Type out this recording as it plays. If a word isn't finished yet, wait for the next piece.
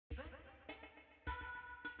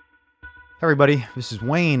Everybody, this is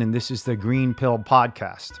Wayne, and this is the Green Pill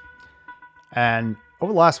Podcast. And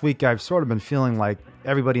over the last week, I've sort of been feeling like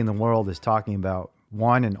everybody in the world is talking about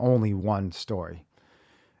one and only one story.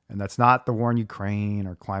 And that's not the war in Ukraine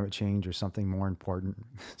or climate change or something more important.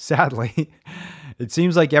 Sadly, it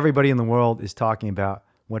seems like everybody in the world is talking about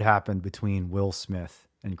what happened between Will Smith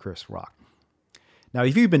and Chris Rock. Now,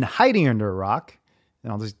 if you've been hiding under a rock,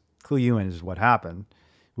 and I'll just clue you in as what happened.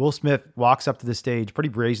 Will Smith walks up to the stage pretty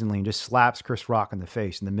brazenly and just slaps Chris Rock in the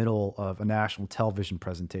face in the middle of a national television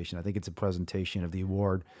presentation. I think it's a presentation of the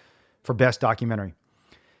award for Best Documentary.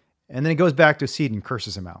 And then he goes back to his seat and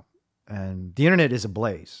curses him out. And the internet is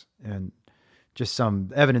ablaze. And just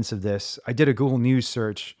some evidence of this, I did a Google News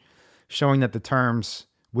search showing that the terms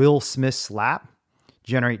Will Smith slap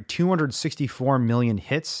generate 264 million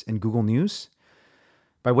hits in Google News.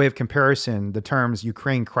 By way of comparison, the terms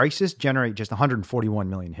Ukraine crisis generate just 141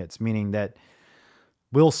 million hits, meaning that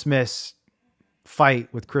Will Smith's fight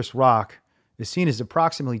with Chris Rock is seen as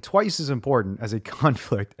approximately twice as important as a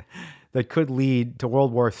conflict that could lead to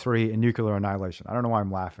World War III and nuclear annihilation. I don't know why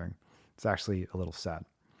I'm laughing. It's actually a little sad.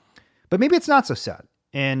 But maybe it's not so sad.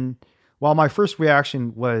 And while my first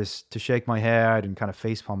reaction was to shake my head and kind of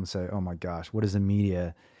facepalm and say, oh my gosh, what is the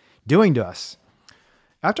media doing to us?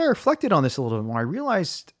 After I reflected on this a little bit more, I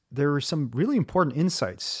realized there were some really important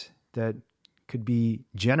insights that could be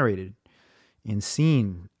generated and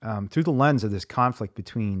seen through the lens of this conflict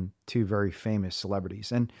between two very famous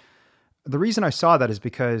celebrities. And the reason I saw that is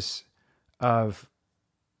because of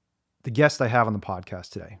the guest I have on the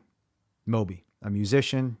podcast today, Moby, a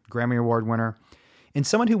musician, Grammy Award winner, and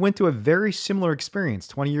someone who went through a very similar experience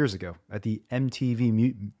 20 years ago at the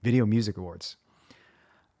MTV Video Music Awards.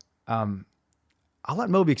 I'll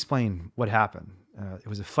let Moby explain what happened. It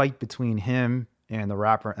was a fight between him and the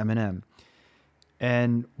rapper Eminem.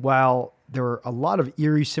 And while there were a lot of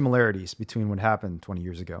eerie similarities between what happened 20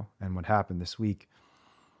 years ago and what happened this week,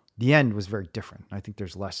 the end was very different. I think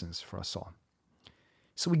there's lessons for us all.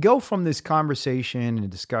 So we go from this conversation and a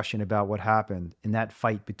discussion about what happened in that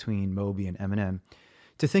fight between Moby and Eminem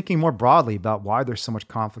to thinking more broadly about why there's so much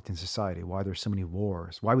conflict in society, why there's so many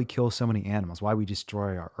wars, why we kill so many animals, why we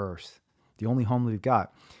destroy our earth, the only home that we've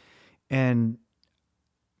got. And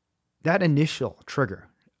that initial trigger,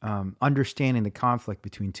 understanding the conflict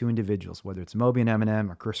between two individuals, whether it's Moby and Eminem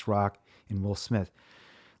or Chris Rock and Will Smith,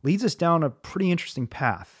 leads us down a pretty interesting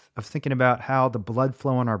path of thinking about how the blood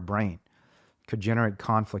flow in our brain could generate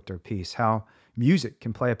conflict or peace, how music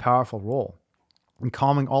can play a powerful role in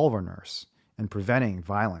calming all of our nerves and preventing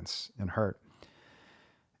violence and hurt,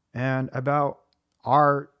 and about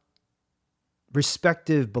our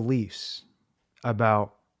respective beliefs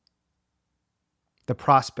about the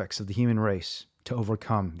prospects of the human race to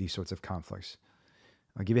overcome these sorts of conflicts.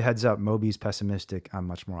 I'll give you a heads up, Moby's pessimistic, I'm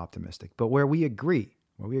much more optimistic. But where we agree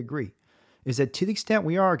is that to the extent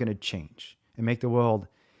we are going to change and make the world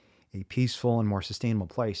a peaceful and more sustainable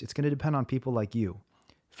place, it's going to depend on people like you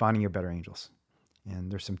finding your better angels.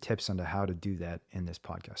 And there's some tips on how to do that in this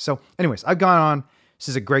podcast. So anyways, I've gone on. This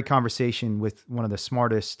is a great conversation with one of the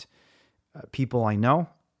smartest people I know.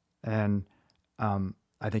 And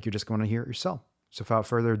I think you're just going to hear it yourself. So without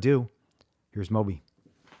further ado, here's Moby.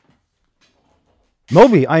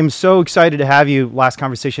 Moby, I'm so excited to have you. Last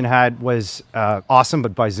conversation I had was awesome,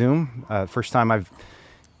 but by Zoom. First time I've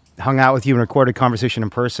hung out with you and recorded a conversation in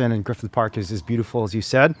person, and Griffith Park is as beautiful as you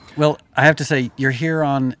said. Well, I have to say, you're here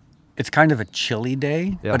on, it's kind of a chilly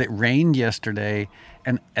day, but it rained yesterday,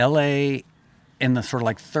 and LA in the sort of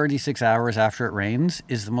like 36 hours after it rains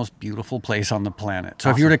is the most beautiful place on the planet. So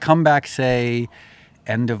If you were to come back, say,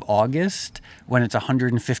 end of August, when it's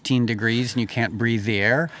 115 degrees and you can't breathe the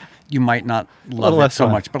air, you might not love it so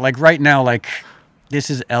much. But like right now, like this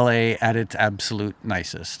is LA at its absolute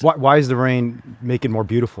nicest. Why is the rain make it more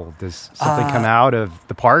beautiful? Does something come out of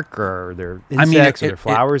the park, or are there insects or are there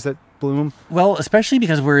flowers that bloom? Well, especially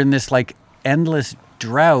because we're in this like endless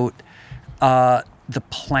drought, the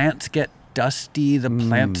plants get dusty, the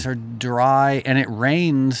plants are dry, and it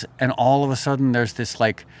rains, and all of a sudden there's this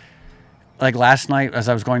like last night as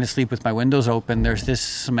I was going to sleep with my windows open, there's this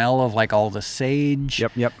smell of like all the sage.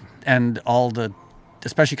 Yep. And all the,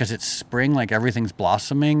 especially because it's spring, like everything's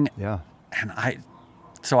blossoming. Yeah. And I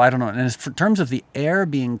don't know. And in terms of the air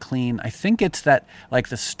being clean, I think it's that like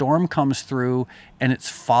the storm comes through and it's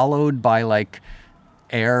followed by like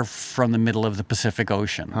air from the middle of the Pacific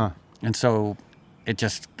Ocean. Huh. And so it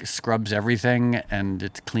just scrubs everything and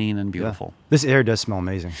it's clean and beautiful. Yeah. This air does smell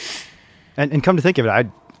amazing. And come to think of it, I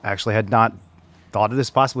actually had not thought of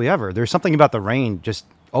this possibly ever. There's something about the rain just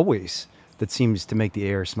always that seems to make the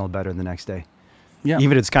air smell better the next day. Yeah.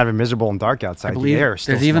 Even if it's kind of miserable and dark outside, I believe the air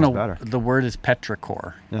still there's even smells better. the word is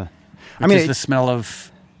petrichor. Yeah. Which is the smell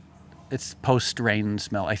of, it's post-rain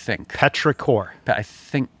smell, I think. Petrichor. I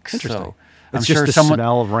think Interesting. so. It's just the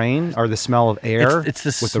smell of rain or the smell of air it's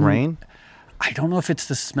with the rain? I don't know if it's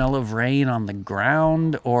the smell of rain on the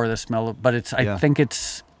ground or the smell of, but it's. I think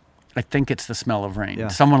it's the smell of rain. Yeah.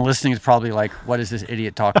 Someone listening is probably like, "What is this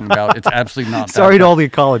idiot talking about?" It's absolutely not. Sorry to all the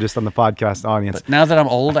ecologists on the podcast audience. But now that I'm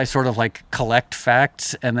old, I sort of like collect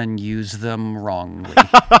facts and then use them wrongly.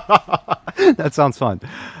 That sounds fun.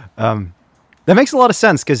 That makes a lot of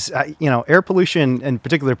sense because air pollution, in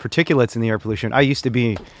particular particulates in the air pollution.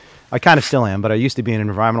 I kind of still am, but I used to be an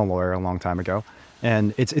environmental lawyer a long time ago,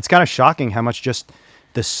 and it's kind of shocking how much just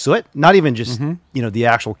the soot, not even just the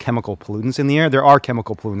actual chemical pollutants in the air. There are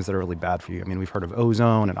chemical pollutants that are really bad for you. I mean, we've heard of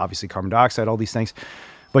ozone and obviously carbon dioxide, all these things,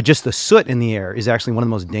 but just the soot in the air is actually one of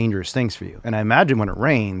the most dangerous things for you. And I imagine when it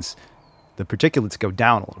rains, the particulates go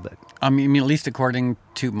down a little bit. I mean, at least according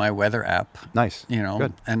to my weather app. Nice.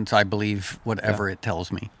 Good. And so I believe whatever it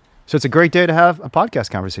tells me. So it's a great day to have a podcast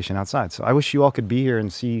conversation outside. So I wish you all could be here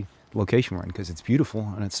and see the location we're in because it's beautiful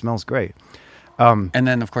and it smells great. And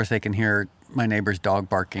then, of course, they can hear my neighbor's dog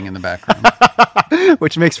barking in the background.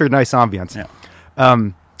 Which makes for a nice ambiance. Yeah.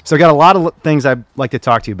 So I got a lot of things I'd like to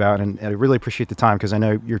talk to you about, and I really appreciate the time because I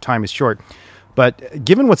know your time is short. But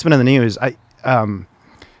given what's been in the news,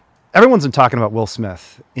 everyone's been talking about Will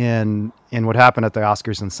Smith and what happened at the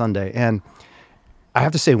Oscars on Sunday. And I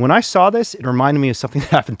have to say, when I saw this, it reminded me of something that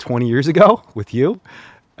happened 20 years ago with you.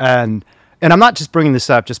 And I'm not just bringing this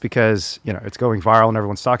up just because, it's going viral and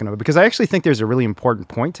everyone's talking about it, because I actually think there's a really important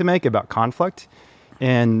point to make about conflict.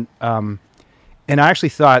 And I actually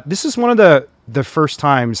thought this is one of the first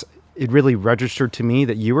times it really registered to me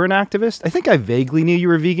that you were an activist. I think I vaguely knew you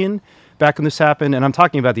were vegan back when this happened, and I'm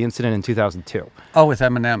talking about the incident in 2002. Oh, with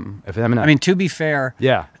Eminem. I mean, to be fair,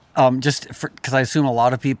 yeah. Just because I assume a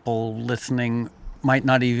lot of people listening might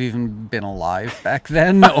not have even been alive back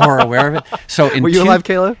then or aware of it. So, were you alive,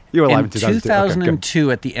 Kayla? You were alive in 2002. 2002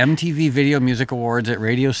 okay, at the MTV Video Music Awards at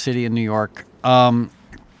Radio City in New York.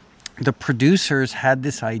 The producers had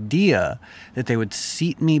this idea that they would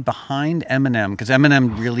seat me behind Eminem because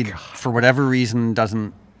Eminem really, for whatever reason,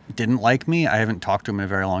 didn't like me. I haven't talked to him in a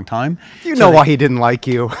very long time. You know why he didn't like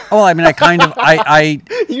you. Oh, I mean, I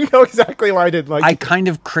you know exactly why I didn't like you. I kind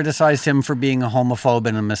of criticized him for being a homophobe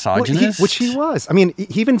and a misogynist. Which he was. I mean,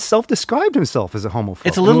 he even self-described himself as a homophobe.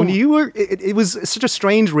 It's a little... It was such a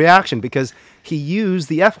strange reaction because he used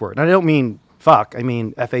the F word. And I don't mean fuck. I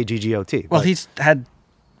mean F-A-G-G-O-T. Well, he's had...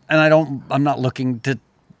 And I'm not looking to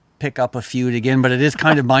pick up a feud again, but it is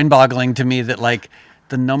kind of mind-boggling to me that like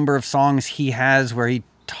the number of songs he has where he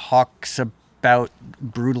talks about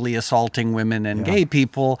brutally assaulting women and gay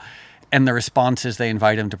people, and the response is they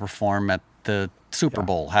invite him to perform at the Super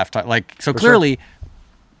Bowl halftime. Like, so clearly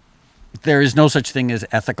there is no such thing as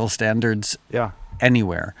ethical standards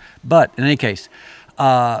anywhere. But in any case,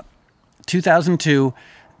 2002,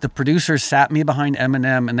 the producers sat me behind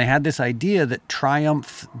Eminem, and they had this idea that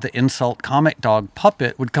Triumph, the insult comic dog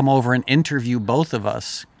puppet, would come over and interview both of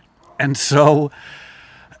us. And so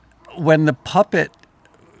when the puppet,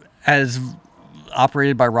 as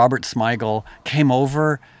operated by Robert Smigel, came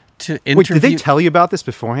over to interview... Wait, did they tell you about this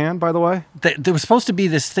beforehand, by the way? There was supposed to be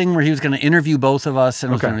this thing where he was going to interview both of us, and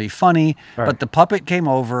it was going to be funny. Right. But the puppet came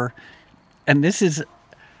over, and this is...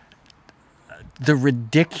 the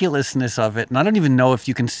ridiculousness of it, and I don't even know if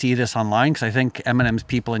you can see this online because I think Eminem's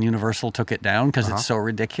people in Universal took it down because it's so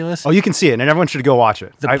ridiculous. Oh, you can see it, and everyone should go watch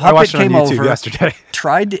it. I watched it on came YouTube over yesterday.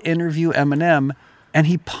 Tried to interview Eminem, and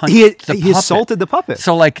he punched the puppet. He assaulted the puppet.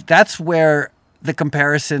 So, like, that's where the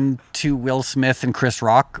comparison to Will Smith and Chris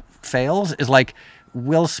Rock fails. Is like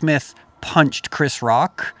Will Smith punched Chris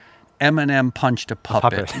Rock. Eminem punched a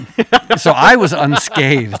puppet. So I was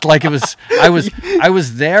unscathed. Like I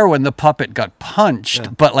was there when the puppet got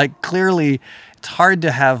punched, but like clearly it's hard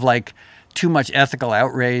to have like too much ethical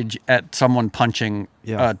outrage at someone punching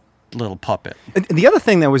a little puppet. And the other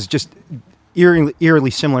thing that was just eerily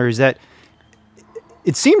similar is that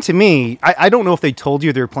it seemed to me, I don't know if they told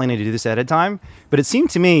you they were planning to do this ahead of time, but it seemed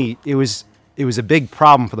to me it was a big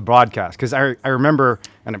problem for the broadcast because I remember,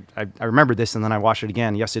 and I remembered this, and then I watched it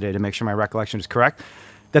again yesterday to make sure my recollection is correct,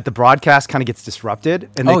 that the broadcast kind of gets disrupted,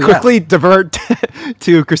 and they quickly divert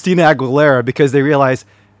to Christina Aguilera because they realize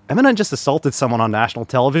Eminem just assaulted someone on national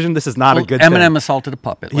television. This is not a good thing. Eminem assaulted a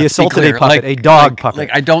puppet. He assaulted a puppet, a dog puppet.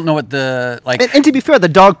 Like, I don't know what the... like. And to be fair, the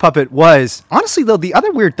dog puppet was... Honestly, though, the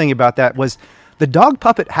other weird thing about that was the dog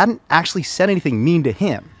puppet hadn't actually said anything mean to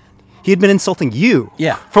him. He had been insulting you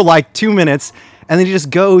for like 2 minutes, and then he just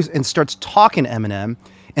goes and starts talking to Eminem,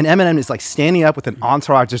 and Eminem is like standing up with an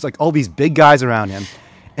entourage. There's like all these big guys around him,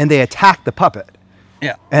 and they attack the puppet.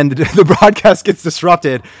 Yeah. And the broadcast gets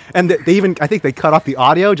disrupted, and they even, I think they cut off the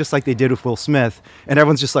audio just like they did with Will Smith, and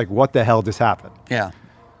everyone's just like, what the hell just happened? Yeah.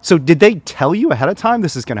 So did they tell you ahead of time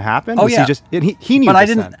this is going to happen? Oh, Was yeah. He knew but this I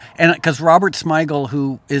didn't, then. and because Robert Smigel,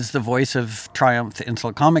 who is the voice of Triumph, the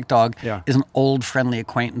Insult Comic Dog, Yeah. is an old friendly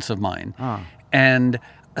acquaintance of mine. Ah. And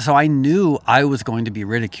so I knew I was going to be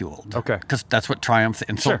ridiculed. Okay. Because that's what Triumph, the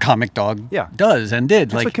Insult Sure. Comic Dog Yeah. does and did.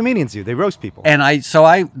 That's what comedians do. They roast people. And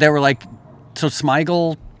they were like, so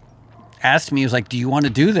Smigel asked me, he was like, do you want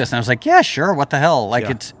to do this? And I was like, yeah, sure. What the hell? Like,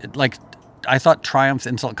 Yeah. I thought Triumph's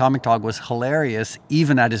Insult Comic Dog was hilarious,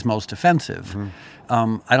 even at his most offensive.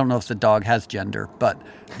 I don't know if the dog has gender, but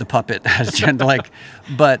the puppet has gender.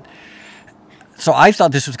 But so I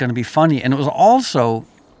thought this was going to be funny. And it was also,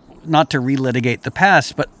 not to relitigate the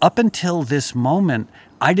past, but up until this moment,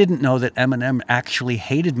 I didn't know that Eminem actually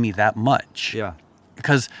hated me that much. Yeah.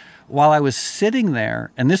 Because while I was sitting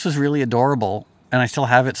there, and this was really adorable, and I still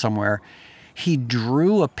have it somewhere, he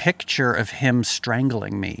drew a picture of him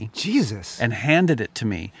strangling me. Jesus. And handed it to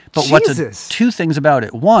me. But Jesus. two things about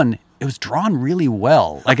it. One, it was drawn really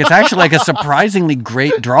well. Like, it's actually like a surprisingly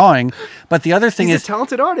great drawing. But the other thing He's is, a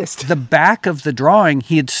talented artist. the back of the drawing,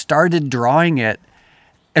 he had started drawing it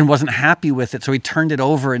and wasn't happy with it, so he turned it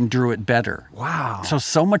over and drew it better. Wow.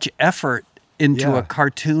 So much effort into Yeah. a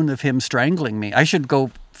cartoon of him strangling me. I should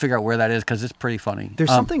go figure out where that is because it's pretty funny. There's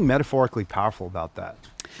something metaphorically powerful about that.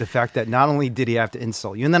 The fact that not only did he have to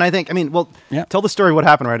insult you, and then Yeah. tell the story what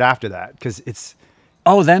happened right after that, because it's.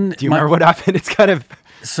 Oh, then Do you remember what happened? It's kind of.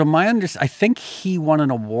 So I think he won an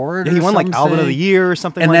award. Yeah, he or won like something. Album of the Year or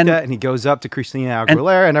something And like then- that, and he goes up to Christina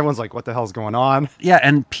Aguilera, and everyone's like, "What the hell's going on?" Yeah,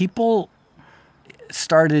 and people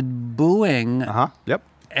started booing, Yep.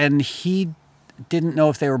 and he didn't know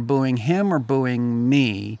if they were booing him or booing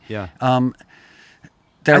me. Yeah.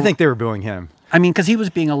 There- I think they were booing him. I mean, because he was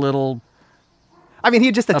being a little. I mean, he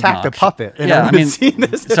had just attacked Obnoxious. a puppet, and Yeah, everyone I mean, had seen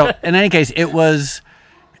this. So in any case, it was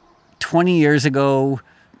 20 years ago.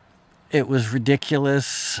 It was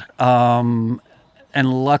ridiculous, and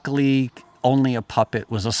luckily, only a puppet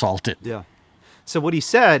was assaulted. Yeah. So what he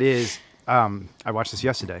said is, I watched this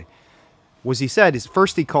yesterday. He said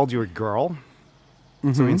first he called you a girl,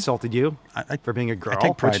 so he insulted you for being a girl.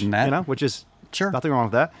 take pride in that. Which is Sure. nothing wrong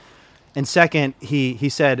with that. And second, he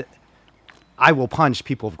said, "I will punch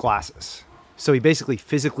people with glasses." So he basically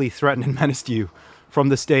physically threatened and menaced you from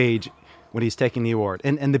the stage when he's taking the award,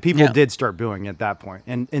 and the people Yeah. did start booing at that point.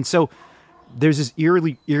 And so there's this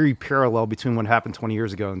eerie parallel between what happened 20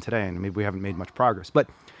 years ago and today, and maybe we haven't made much progress. But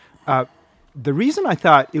the reason I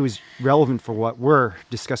thought it was relevant for what we're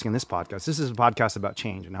discussing in this podcast, this is a podcast about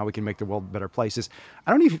change and how we can make the world a better place, is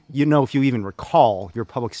I don't even know if you even recall your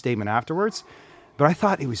public statement afterwards, but I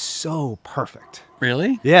thought it was so perfect.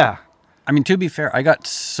 Really? Yeah. I mean, to be fair, I got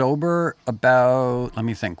sober about, let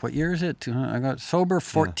me think, what year is it? I got sober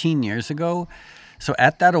 14 years ago. So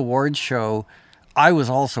at that award show, I was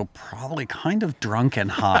also probably kind of drunk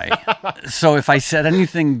and high. So if I said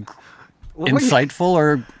anything insightful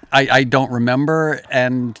or I don't remember.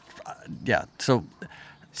 And yeah, so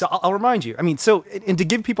I'll remind you. I mean, and to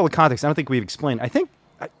give people a context, I don't think we've explained.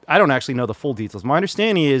 I don't actually know the full details. My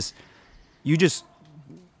understanding is you just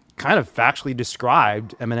kind of factually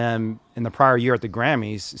described Eminem in the prior year at the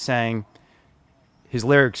Grammys, saying his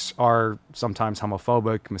lyrics are sometimes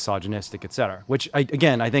homophobic, misogynistic, etc. Which, I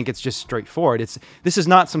think it's just straightforward. This is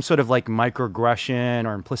not some sort of like microaggression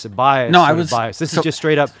or implicit bias. No, I was bias. This is just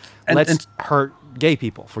straight up. Let's hurt gay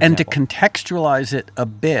people, for example. example. And to contextualize it a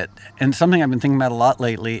bit, and something I've been thinking about a lot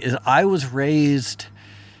lately, is I was raised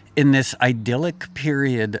in this idyllic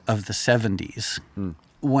period of the 70s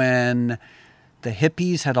when the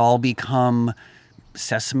hippies had all become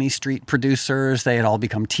Sesame Street producers. They had all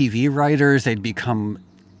become TV writers. They'd become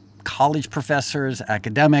college professors,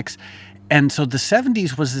 academics. And so the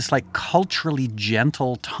 70s was this like culturally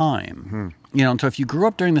gentle time. You know, and so if you grew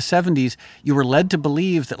up during the 70s, you were led to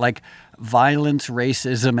believe that like violence,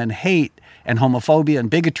 racism, and hate and homophobia and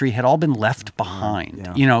bigotry had all been left behind.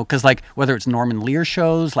 Yeah. You know, because like whether it's Norman Lear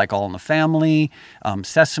shows like All in the Family,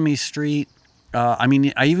 Sesame Street. I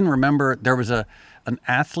mean, I even remember there was an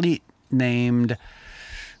athlete named,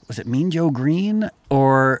 was it Mean Joe Green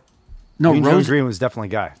or no? Mean Joe Green was definitely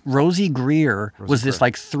a guy. Rosie Greer was this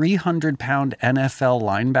like 300-pound NFL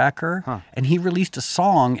linebacker, and he released a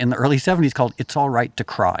song in the early 70s called "It's All Right to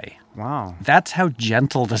Cry." Wow. That's how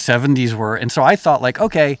gentle the 70s were, and so I thought like,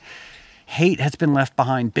 okay, hate has been left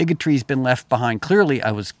behind, bigotry's been left behind. Clearly,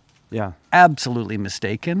 I was absolutely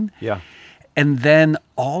mistaken. Yeah. And then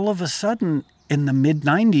all of a sudden, in the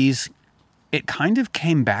mid-90s, it kind of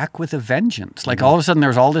came back with a vengeance. Like all of a sudden there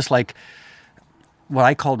was all this like what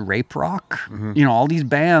I called rape rock. You know, all these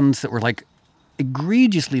bands that were like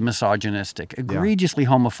egregiously misogynistic, egregiously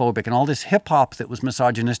homophobic, and all this hip hop that was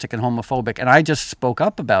misogynistic and homophobic. And I just spoke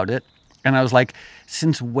up about it. And I was like,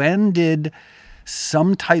 since when did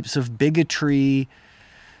some types of bigotry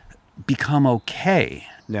become okay?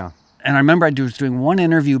 Yeah. And I remember I was doing one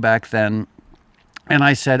interview back then, and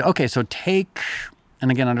I said, okay, so take, and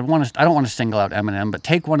again, I don't want to single out Eminem, but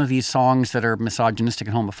take one of these songs that are misogynistic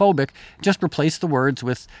and homophobic, just replace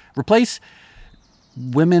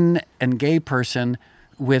women and gay person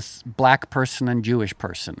with black person and Jewish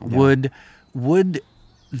person. Yeah. Would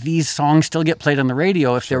these songs still get played on the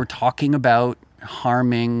radio if they were talking about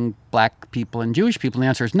harming black people and Jewish people? And the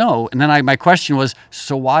answer is no. And then my question was,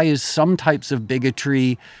 so why is some types of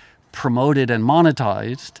bigotry promoted and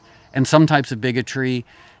monetized, and some types of bigotry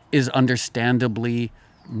is understandably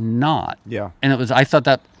not? Yeah. And I thought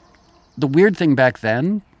that the weird thing back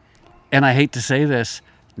then, and I hate to say this,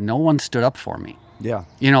 no one stood up for me. Yeah.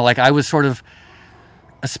 You know, like I was sort of,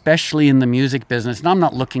 especially in the music business, and I'm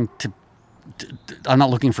not looking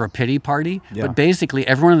for a pity party, but basically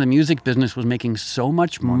everyone in the music business was making so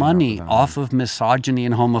much money off of misogyny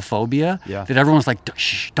and homophobia that everyone's like,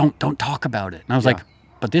 shh, don't talk about it. And I was like,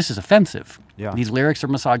 but this is offensive. Yeah. These lyrics are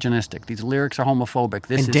misogynistic. These lyrics are homophobic.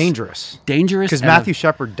 This is dangerous. Dangerous. Because Matthew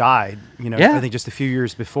Shepard died, I think just a few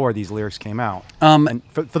years before these lyrics came out. And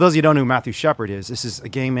for those of you who don't know who Matthew Shepard is, this is a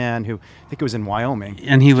gay man who, I think it was in Wyoming.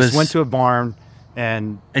 And he went to a barn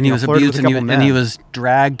and he was abused and he was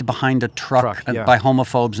dragged behind a truck by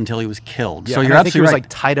homophobes until he was killed. Yeah, so you're absolutely I think he was right. like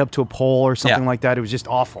tied up to a pole or something like that. It was just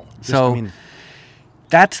awful.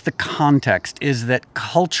 That's the context, is that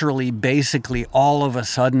culturally, basically, all of a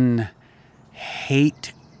sudden,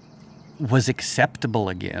 hate was acceptable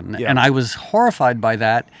again. Yeah. And I was horrified by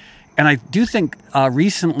that. And I do think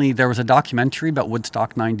recently there was a documentary about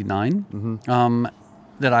Woodstock 99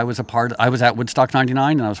 that I was a part of. I was at Woodstock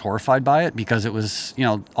 99 and I was horrified by it because it was,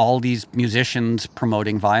 all these musicians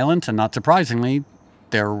promoting violence. And not surprisingly,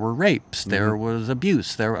 there were rapes, there was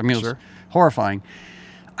abuse. It was horrifying.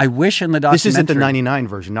 I wish in the documentary... This isn't the 99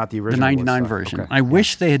 version, not the original. The 99 version. Okay. I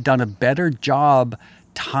wish they had done a better job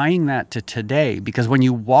tying that to today, because when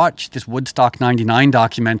you watch this Woodstock 99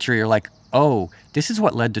 documentary, you're like, oh, this is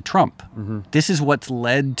what led to Trump. This is what's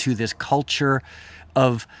led to this culture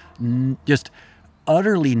of just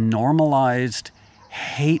utterly normalized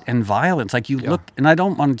hate and violence. Like you look, and I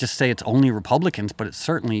don't want to just say it's only Republicans, but it's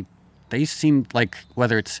certainly, they seem like,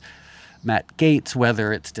 whether it's Matt Gaetz,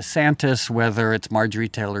 whether it's DeSantis, whether it's Marjorie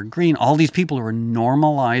Taylor Greene, all these people who are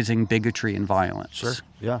normalizing bigotry and violence. Sure.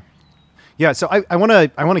 Yeah. Yeah. So I want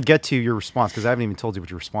to get to your response, because I haven't even told you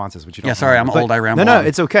what your response is. Which you don't sorry, remember. I'm old. I ramble. No,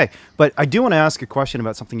 it's okay. But I do want to ask a question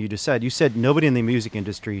about something you just said. You said nobody in the music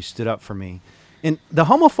industry stood up for me, and the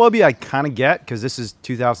homophobia I kind of get, because this is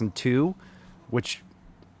 2002, which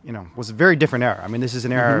was a very different era. I mean, this is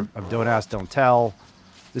an era of don't ask, don't tell.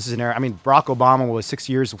 This is an era. I mean, Barack Obama was 6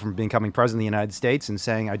 years from becoming president of the United States and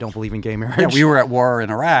saying, I don't believe in gay marriage. Yeah, we were at war in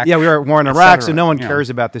Iraq. Yeah, we were at war in Iraq, so no one cares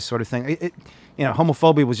about this sort of thing.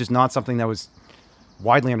 Homophobia was just not something that was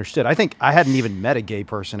widely understood. I think I hadn't even met a gay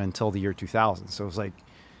person until the year 2000. So it was like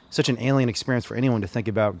such an alien experience for anyone to think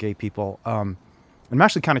about gay people. I'm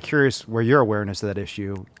actually kind of curious where your awareness of that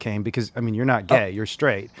issue came, because, I mean, you're not gay, you're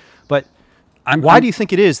straight. But why do you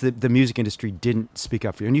think it is that the music industry didn't speak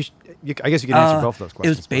up for you? And I guess you can answer both of those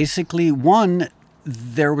questions. It was basically, one,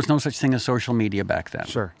 there was no such thing as social media back then.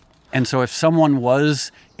 Sure. And so if someone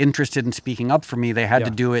was interested in speaking up for me, they had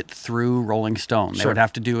to do it through Rolling Stone. They would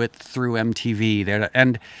have to do it through MTV.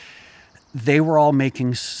 And they were all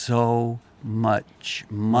making so much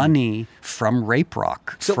money from rape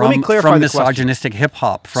rock, so let me clarify from misogynistic hip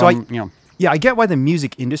hop, Yeah, I get why the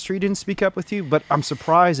music industry didn't speak up with you, but I'm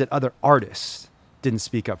surprised that other artists didn't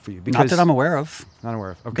speak up for you. Not that I'm aware of. Not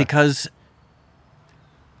aware of. Okay. Because,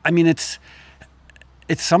 I mean, it's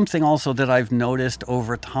something also that I've noticed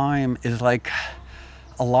over time is like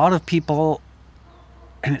a lot of people,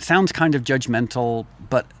 and it sounds kind of judgmental,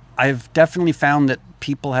 but I've definitely found that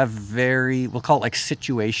people have we'll call it like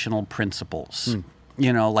situational principles,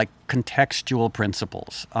 like contextual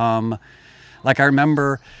principles. Like I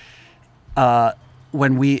remember...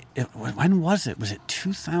 when was it? Was it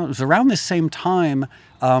 2000? It was around this same time.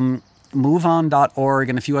 MoveOn.org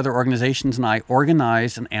and a few other organizations and I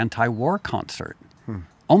organized an anti-war concert.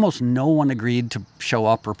 Almost no one agreed to show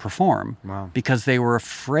up or perform because they were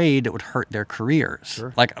afraid it would hurt their careers.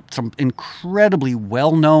 Sure. Like some incredibly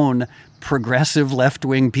well-known progressive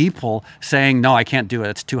left-wing people saying, no, I can't do it.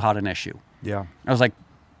 It's too hot an issue. Yeah. I was like,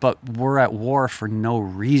 but we're at war for no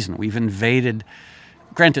reason. We've invaded.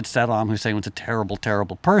 Granted, Saddam Hussein was a terrible,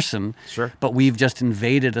 terrible person. Sure. But we've just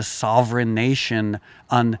invaded a sovereign nation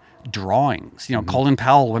on drawings. Colin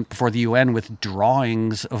Powell went before the UN with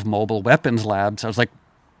drawings of mobile weapons labs. I was like,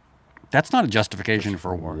 that's not a justification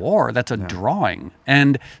for war. That's a drawing.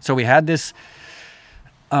 And so we had this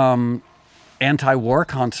anti-war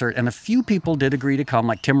concert, and a few people did agree to come,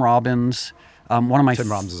 like Tim Robbins. Tim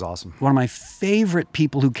Robbins is awesome. One of my favorite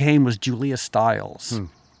people who came was Julia Stiles.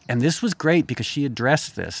 And this was great because she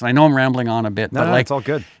addressed this. And I know I'm rambling on a bit, but it's all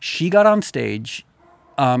good. She got on stage.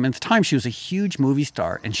 At the time, she was a huge movie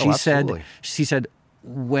star, and she said,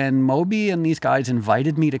 when Moby and these guys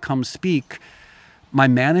invited me to come speak, my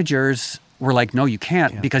managers were like, no, you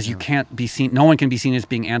can't, because you can't be seen. No one can be seen as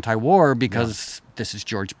being anti-war because this is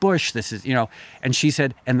George Bush. This is, and she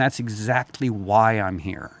said, and that's exactly why I'm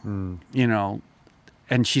here, and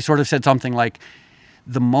she sort of said something like,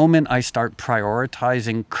 the moment I start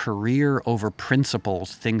prioritizing career over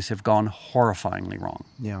principles, things have gone horrifyingly wrong.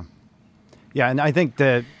 Yeah. Yeah, and I think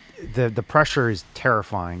the pressure is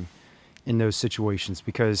terrifying in those situations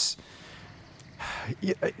because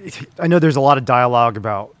I know there's a lot of dialogue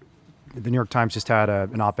about, the New York Times just had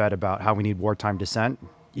an op-ed about how we need wartime dissent,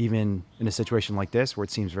 even in a situation like this where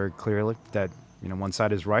it seems very clearly that one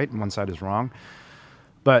side is right and one side is wrong.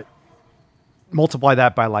 But multiply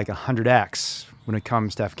that by like 100x when it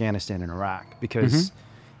comes to Afghanistan and Iraq, because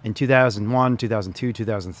in 2001, 2002,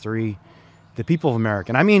 2003, the people of America,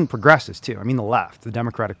 and I mean progressives too, I mean the left, the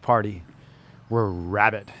Democratic Party, were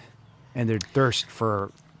rabid, and their thirst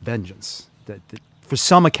for vengeance, for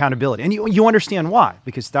some accountability. And you understand why,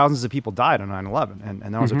 because thousands of people died on 9/11,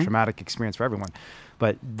 and that was a traumatic experience for everyone.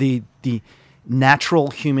 But the natural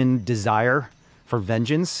human desire for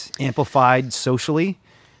vengeance, amplified socially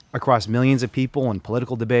across millions of people in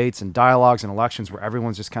political debates and dialogues and elections, where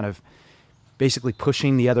everyone's just kind of basically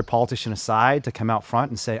pushing the other politician aside to come out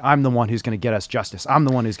front and say, I'm the one who's going to get us justice, I'm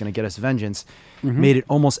the one who's going to get us vengeance, made it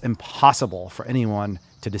almost impossible for anyone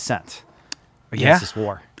to dissent against this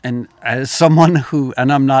war. And as someone who,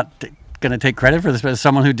 and I'm not going to take credit for this, but as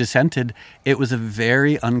someone who dissented, it was a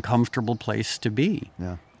very uncomfortable place to be.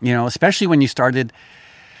 Yeah. Especially when you started,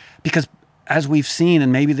 because as we've seen,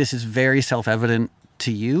 and maybe this is very self-evident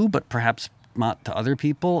to you, but perhaps not to other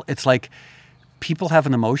people, it's like people have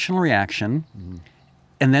an emotional reaction,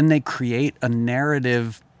 and then they create a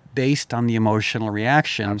narrative based on the emotional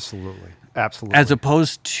reaction. Absolutely. As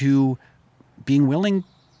opposed to being willing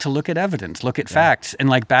to look at evidence, look at facts. And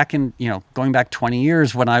like back in, going back 20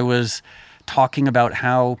 years when I was talking about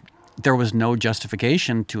how there was no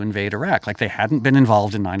justification to invade Iraq, like they hadn't been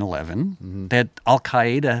involved in 9/11, that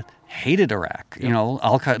Al-Qaeda hated Iraq,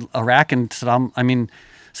 Iraq and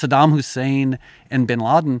Saddam Hussein and bin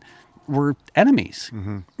Laden were enemies,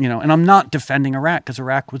 and I'm not defending Iraq because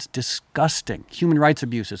Iraq was disgusting. Human rights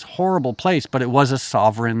abuses, horrible place, but it was a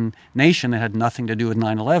sovereign nation that had nothing to do with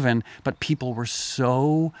 9/11. But people were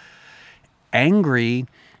so angry,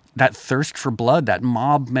 that thirst for blood, that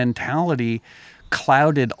mob mentality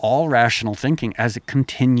clouded all rational thinking, as it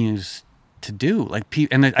continues to do.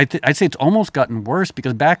 I'd say it's almost gotten worse,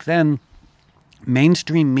 because back then,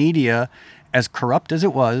 mainstream media, as corrupt as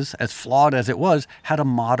it was, as flawed as it was, had a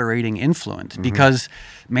moderating influence, because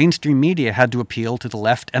mainstream media had to appeal to the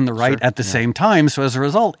left and the right at the same time. So as a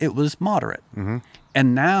result, it was moderate.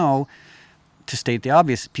 And now, to state the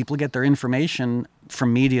obvious, people get their information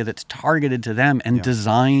from media that's targeted to them and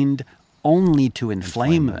designed only to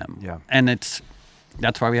inflame them. Yeah. And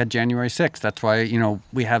that's why we had January 6th. That's why,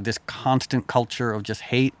 we have this constant culture of just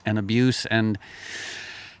hate and abuse. And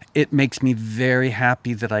it makes me very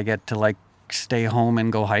happy that I get to stay home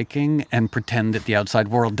and go hiking and pretend that the outside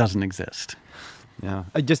world doesn't exist. Yeah.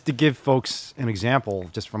 Just to give folks an example,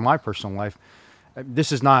 just from my personal life,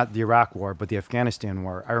 this is not the Iraq war, but the Afghanistan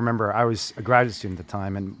war. I remember I was a graduate student at the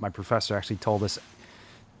time, and my professor actually told us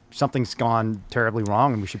something's gone terribly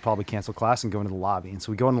wrong and we should probably cancel class and go into the lobby. And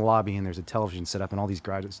so we go into the lobby, and there's a television set up and all these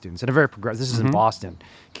graduate students, and a very progressive, this is in Boston,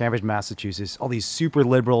 Cambridge, Massachusetts, all these super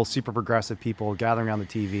liberal, super progressive people gathering around the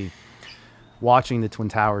TV, watching the Twin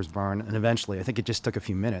Towers burn. And eventually, I think it just took a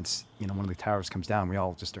few minutes, one of the towers comes down, we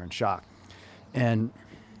all just are in shock. And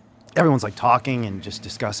everyone's talking and just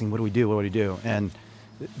discussing, what do we do? And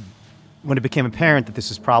when it became apparent that this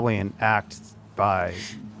was probably an act by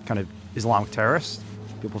kind of Islamic terrorists,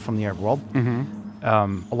 people from the Arab world,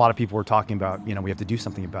 a lot of people were talking about, we have to do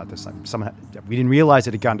something about this. We didn't realize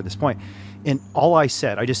it had gotten to this point. And I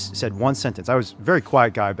just said one sentence. I was a very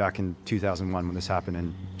quiet guy back in 2001 when this happened,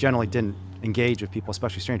 and generally didn't engage with people,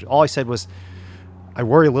 especially strangers. All I said was, I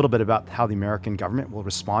worry a little bit about how the American government will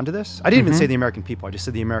respond to this. I didn't even say the American people. I just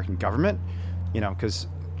said the American government, because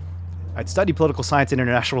I'd studied political science and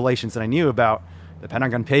international relations, and I knew about the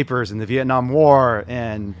Pentagon Papers and the Vietnam War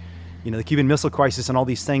and, the Cuban Missile Crisis and all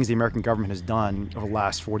these things the American government has done over the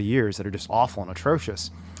last 40 years that are just awful and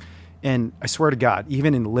atrocious. And I swear to God,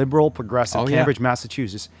 even in liberal, progressive Cambridge,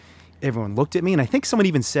 Massachusetts, everyone looked at me, and I think someone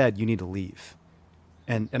even said, "You need to leave."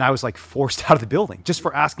 And I was like forced out of the building just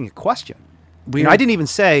for asking a question. I didn't even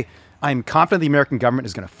say, I'm confident the American government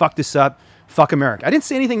is going to fuck this up, fuck America. I didn't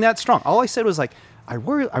say anything that strong. All I said was like, I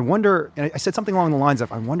wonder, and I said something along the lines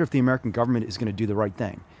of, I wonder if the American government is going to do the right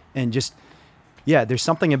thing. And just, there's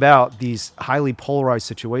something about these highly polarized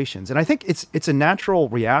situations. And I think it's a natural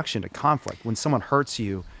reaction to conflict. When someone hurts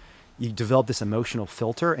you, you develop this emotional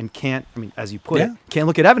filter and can't, as you put it, can't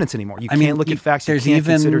look at evidence anymore. You can't look at facts. You can't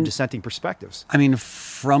consider dissenting perspectives.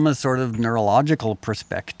 From a sort of neurological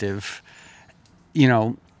perspective,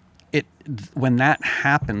 when that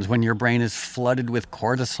happens, when your brain is flooded with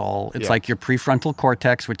cortisol, it's like your prefrontal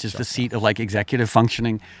cortex, which is the seat of like executive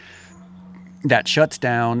functioning, that shuts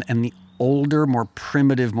down, and the older, more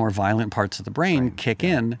primitive, more violent parts of the brain kick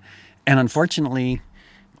in. And unfortunately,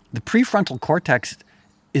 the prefrontal cortex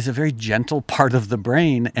is a very gentle part of the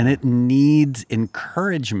brain, and it needs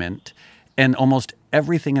encouragement. And almost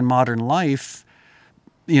everything in modern life,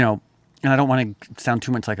 and I don't want to sound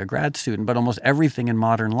too much like a grad student, but almost everything in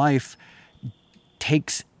modern life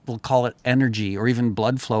takes, we'll call it energy or even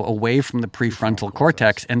blood flow away from the prefrontal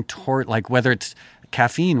cortex and toward, like, whether it's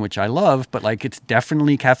caffeine, which I love, but like it's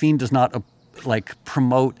definitely, caffeine does not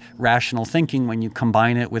promote rational thinking when you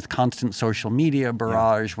combine it with constant social media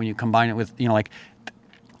barrage, when you combine it with,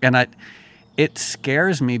 it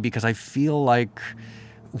scares me because I feel like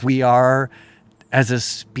we are, as a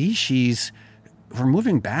species, we're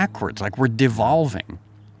moving backwards, like we're devolving,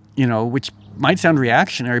 which might sound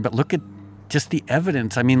reactionary, but look at just the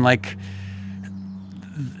evidence.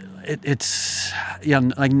 It's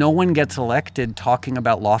no one gets elected talking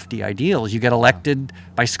about lofty ideals. You get elected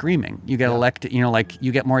by screaming. You get elected,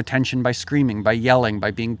 you get more attention by screaming, by yelling,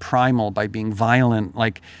 by being primal, by being violent.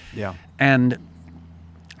 And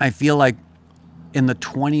I feel like in the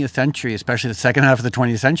 20th century, especially the second half of the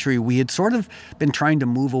 20th century, we had sort of been trying to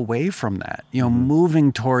move away from that,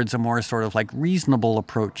 moving towards a more sort of like reasonable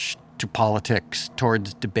approach to politics,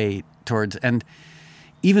 towards debate, and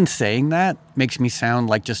even saying that makes me sound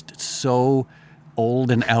like just so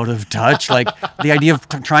old and out of touch. Like the idea of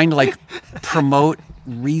trying to like promote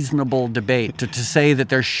reasonable debate, to say that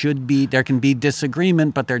there can be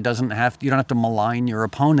disagreement, but you don't have to malign your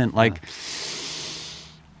opponent.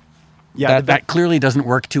 That clearly doesn't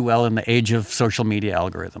work too well in the age of social media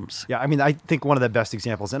algorithms. Yeah, I think one of the best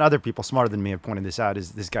examples, and other people smarter than me have pointed this out,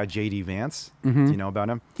 is this guy J.D. Vance. Mm-hmm. Do you know about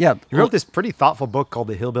him? Yeah. He wrote this pretty thoughtful book called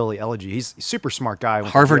The Hillbilly Elegy. He's a super smart guy.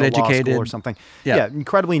 Went Harvard to Yale educated. Law School or something. Yeah,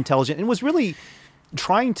 incredibly intelligent, and was really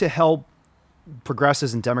trying to help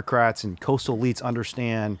progressives and Democrats and coastal elites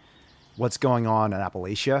understand what's going on in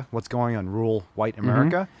Appalachia, what's going on in rural white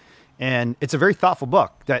America. Mm-hmm. And it's a very thoughtful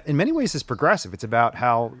book that in many ways is progressive. It's about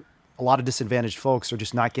how a lot of disadvantaged folks are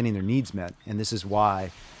just not getting their needs met. And this is why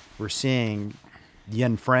we're seeing the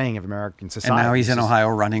unfraying of American society. And now he's in Ohio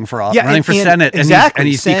running for for Senate. Exactly. And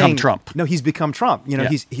he's become Trump. No, he's become Trump.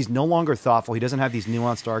 He's no longer thoughtful. He doesn't have these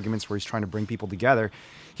nuanced arguments where he's trying to bring people together.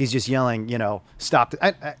 He's just yelling, stop.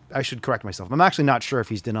 I should correct myself. I'm actually not sure if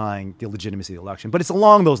he's denying the legitimacy of the election, but it's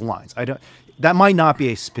along those lines. That might not be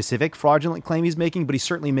a specific fraudulent claim he's making, but he's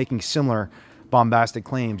certainly making similar bombastic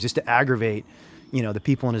claims just to aggravate the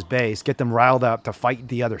people in his base, get them riled up to fight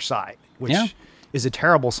the other side, which is a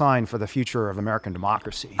terrible sign for the future of American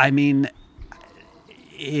democracy. And in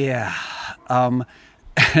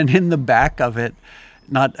the back of it,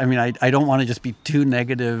 I don't want to just be too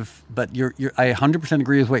negative, but I 100%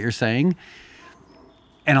 agree with what you're saying.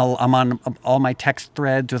 And I'm on all my text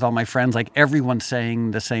threads with all my friends, like everyone's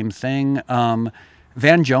saying the same thing.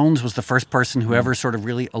 Van Jones was the first person who ever sort of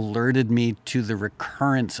really alerted me to the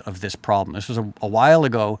recurrence of this problem. This was a while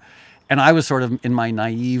ago, and I was sort of in my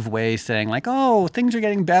naive way saying like, oh, things are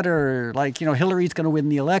getting better. Like, Hillary's going to win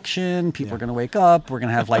the election. People are going to wake up. We're going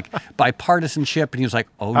to have like bipartisanship. And he was like,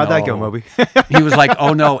 oh, How'd that go, Moby? He was like,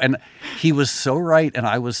 oh, no. And he was so right, and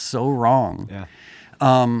I was so wrong.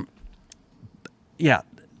 Yeah.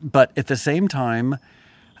 But at the same time...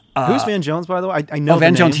 Who's Van Jones, by the way? I know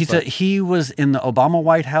Van name, Jones. He was in the Obama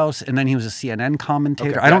White House, and then he was a CNN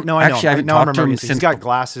commentator. Okay. I don't know. I haven't talked to him since. He's got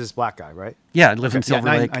glasses, black guy, right? Yeah, lives in Silver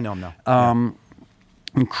Lake. I know him now.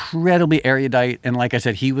 Incredibly erudite, and like I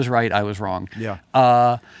said, he was right. I was wrong. Yeah.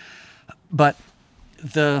 But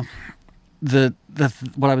the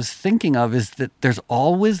what I was thinking of is that there's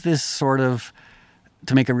always this sort of,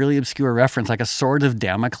 to make a really obscure reference, like a sword of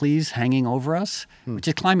Damocles hanging over us, which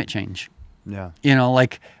is climate change. Yeah.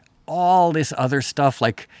 Like all this other stuff,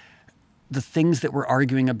 like the things that we're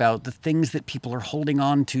arguing about, the things that people are holding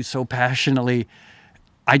on to so passionately.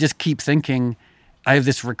 I just keep thinking, I have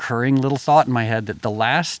this recurring little thought in my head that the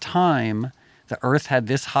last time the Earth had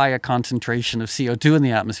this high a concentration of CO2 in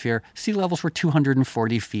the atmosphere, sea levels were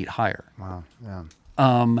 240 feet higher. Wow. Yeah.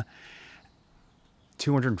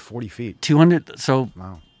 240 feet. 200. So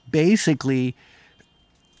Wow. basically,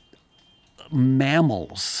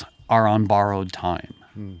 mammals are on borrowed time.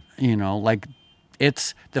 Like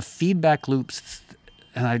it's the feedback loops,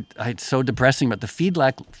 and it's so depressing. But the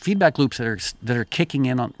feedback loops that are kicking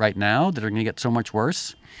in on right now, that are going to get so much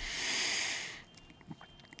worse.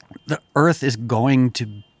 The Earth is going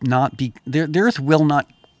to not be, the Earth will not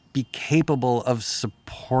be capable of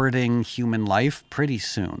supporting human life pretty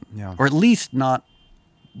soon. Yeah. Or at least not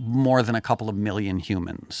more than a couple of million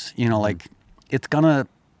humans. Like it's gonna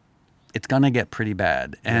get pretty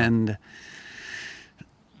bad. Yeah. And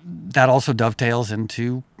that also dovetails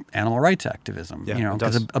into animal rights activism. Yeah,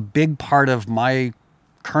 because a big part of my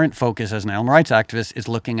current focus as an animal rights activist is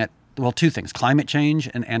looking at, well, two things: climate change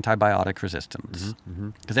and antibiotic resistance.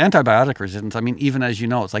 Because antibiotic resistance, even as you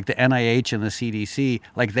know, it's like the NIH and the CDC,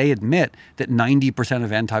 like they admit that 90%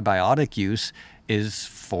 of antibiotic use is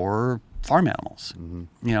for farm animals.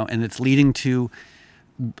 And it's leading to,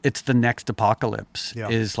 it's the next apocalypse. Yeah.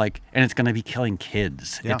 Is like, and it's going to be killing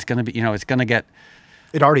kids. Yeah. It's going to be, it's going to get.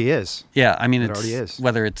 It already is. Yeah, it it's, already is.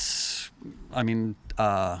 Whether it's, why am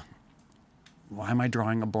I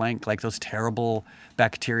drawing a blank? Like those terrible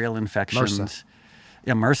bacterial infections. MRSA.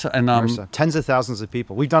 Yeah, MRSA. And MRSA. Tens of thousands of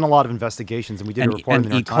people. We've done a lot of investigations, and we did a report in the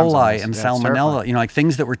New York Times on E. coli this. and Yeah, it's salmonella, terrifying. like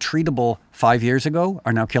things that were treatable 5 years ago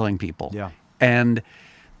are now killing people. Yeah. And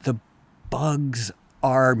the bugs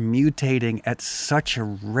are mutating at such a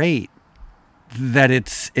rate that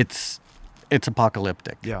it's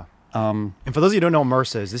apocalyptic. Yeah. And for those of you who don't know what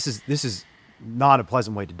MRSA is, this is not a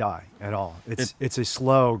pleasant way to die at all. It's a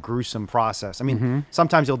slow, gruesome process.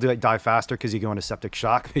 Sometimes you'll die faster because you go into septic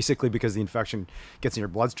shock, basically because the infection gets in your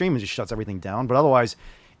bloodstream and just shuts everything down. But otherwise,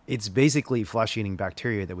 it's basically flesh-eating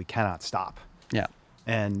bacteria that we cannot stop. Yeah.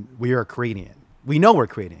 And we are creating it. We know we're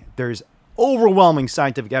creating it. There's overwhelming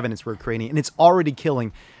scientific evidence we're creating it, and it's already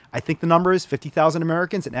killing, I think the number is 50,000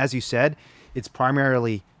 Americans. And as you said, it's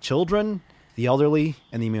primarily children, the elderly,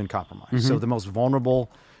 and the immune compromised. So the most vulnerable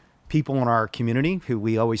people in our community, who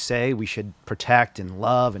we always say we should protect and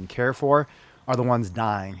love and care for, are the ones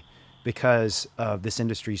dying because of this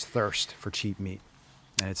industry's thirst for cheap meat.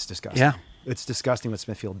 And it's disgusting. Yeah. It's disgusting what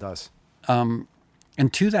Smithfield does. And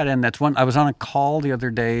to that end, I was on a call the other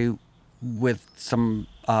day with some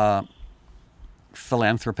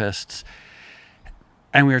philanthropists,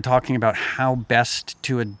 and we were talking about how best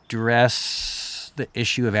to address the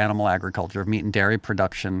issue of animal agriculture, of meat and dairy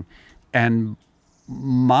production. And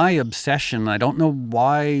my obsession, I don't know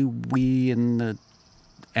why we in the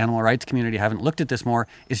animal rights community haven't looked at this more,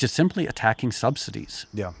 is just simply attacking subsidies.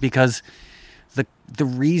 Yeah. Because the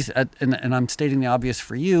reason, and I'm stating the obvious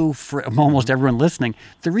for you, for almost everyone listening,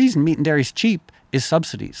 the reason meat and dairy is cheap is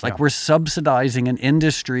subsidies. Like we're subsidizing an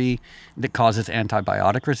industry that causes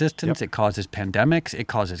antibiotic resistance, it causes pandemics, it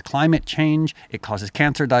causes climate change, it causes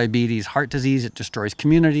cancer, diabetes, heart disease, it destroys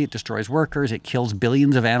community, it destroys workers, it kills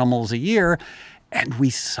billions of animals a year, and we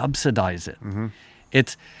subsidize it.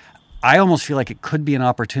 I almost feel like it could be an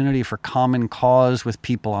opportunity for common cause with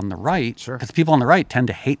people on the right. Sure. Because people on the right tend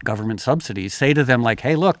to hate government subsidies. Say to them like,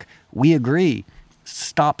 hey, look, we agree.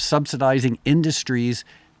 Stop subsidizing industries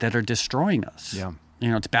that are destroying us. Yeah.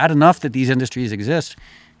 It's bad enough that these industries exist.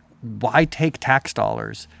 Why take tax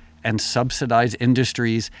dollars and subsidize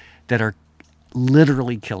industries that are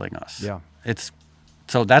literally killing us? Yeah.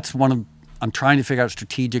 So that's I'm trying to figure out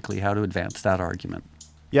strategically how to advance that argument.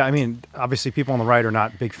 Yeah, obviously people on the right are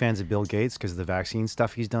not big fans of Bill Gates because of the vaccine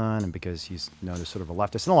stuff he's done and because he's there's sort of a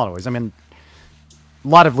leftist in a lot of ways. A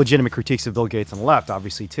lot of legitimate critiques of Bill Gates on the left,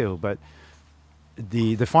 obviously, too. But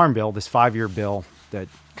the Farm Bill, this 5-year bill that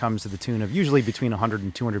comes to the tune of usually between $100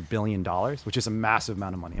 and $200 billion, which is a massive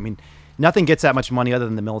amount of money. Nothing gets that much money other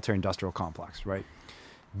than the military-industrial complex, right?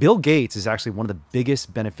 Bill Gates is actually one of the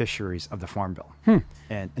biggest beneficiaries of the Farm Bill.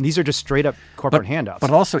 And these are just straight up corporate handouts.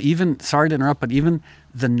 But also sorry to interrupt, but even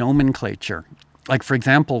the nomenclature. Like, for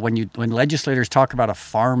example, when legislators talk about a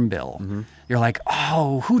farm bill, you're like,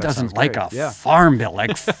 oh, who doesn't like a farm bill?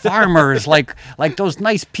 Like farmers, like those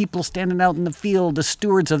nice people standing out in the field, the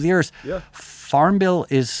stewards of the earth. Yeah. Farm bill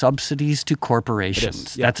is subsidies to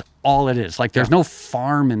corporations. Yeah. That's all it is. Like there's no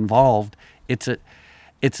farm involved. It's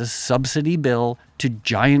a subsidy bill to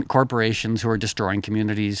giant corporations who are destroying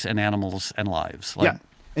communities and animals and lives. Yeah.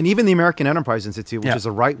 And even the American Enterprise Institute, which is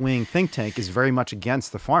a right-wing think tank, is very much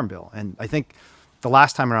against the Farm Bill. And I think the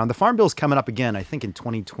last time around, the Farm Bill is coming up again, I think in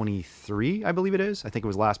 2023, I believe it is. I think it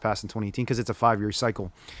was last passed in 2018 because it's a 5-year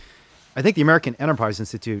cycle. I think the American Enterprise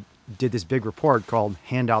Institute did this big report called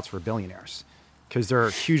Handouts for Billionaires, because there are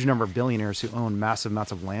a huge number of billionaires who own massive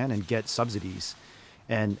amounts of land and get subsidies.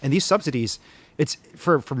 And these subsidies, it's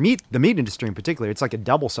for meat, the meat industry in particular, it's like a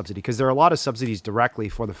double subsidy, because there are a lot of subsidies directly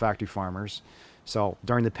for the factory farmers. So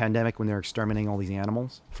during the pandemic, when they're exterminating all these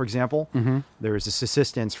animals, for example, there was this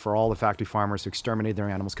assistance for all the factory farmers who exterminated their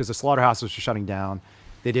animals because the slaughterhouses were shutting down.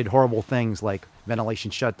 They did horrible things like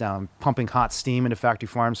ventilation shutdown, pumping hot steam into factory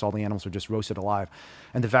farms, so all the animals were just roasted alive.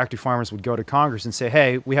 And the factory farmers would go to Congress and say,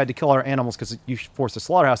 hey, we had to kill our animals because you forced the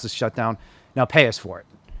slaughterhouses to shut down. Now pay us for it.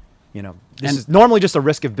 This is normally just a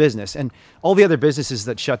risk of business. And all the other businesses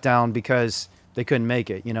that shut down because they couldn't make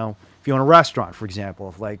it, if you own a restaurant, for example,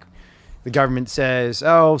 if like the government says,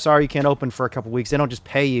 oh, sorry, you can't open for a couple of weeks, they don't just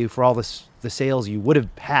pay you for all the sales you would have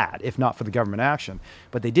had if not for the government action.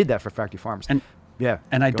 But they did that for factory farmers. And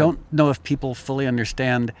I don't know if people fully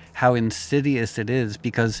understand how insidious it is,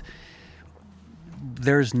 because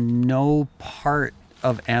there's no part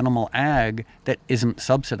of animal ag that isn't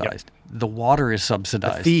subsidized. Yep. The water is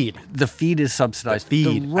subsidized. The feed is subsidized.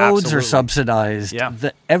 The roads are subsidized. Yeah.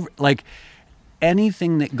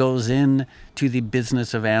 Anything that goes in to the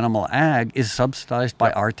business of animal ag is subsidized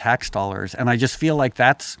by our tax dollars. And I just feel like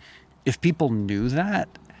if people knew that,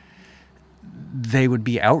 they would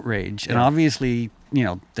be outraged. And obviously,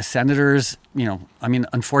 the senators,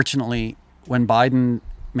 unfortunately, when Biden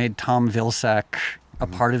made Tom Vilsack a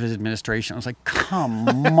part of his administration, I was like,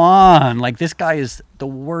 come on. Like, this guy is the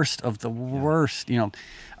worst of the worst. He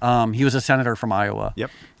was a senator from Iowa. Yep.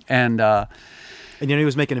 And he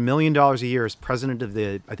was making $1 million a year as president of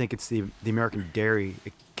the American Dairy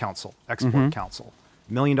Council, Export Council.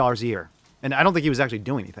 $1 million a year. And I don't think he was actually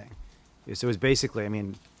doing anything. So it was basically,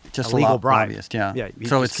 just a legal bribe. Lobbyist, yeah.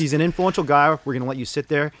 So he's an influential guy. We're going to let you sit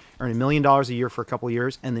there, earn $1 million a year for a couple of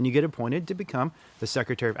years, and then you get appointed to become the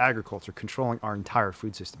Secretary of Agriculture, controlling our entire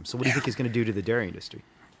food system. So what do you think he's going to do to the dairy industry?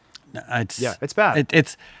 It's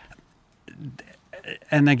bad.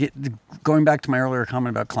 Going back to my earlier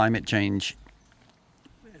comment about climate change,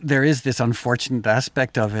 there is this unfortunate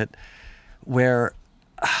aspect of it where,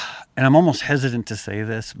 and I'm almost hesitant to say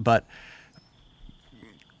this, but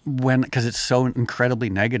because it's so incredibly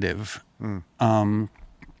negative, but I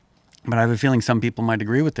have a feeling some people might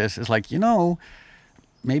agree with this, is like,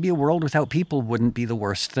 maybe a world without people wouldn't be the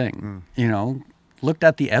worst thing. Looked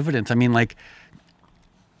at the evidence.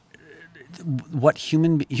 What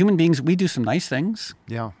human beings, we do some nice things.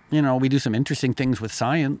 Yeah. We do some interesting things with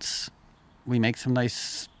science. We make some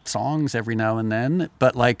nice songs every now and then,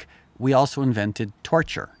 but we also invented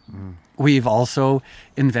torture. We've also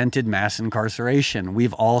invented mass incarceration.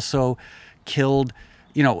 We've also killed,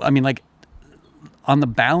 on the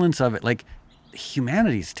balance of it,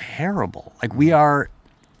 humanity's terrible. We are,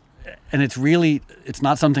 and it's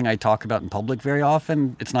not something I talk about in public very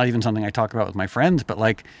often. It's not even something I talk about with my friends, but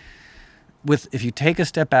if you take a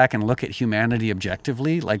step back and look at humanity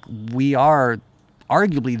objectively, we are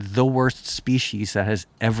arguably the worst species that has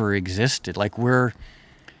ever existed. We're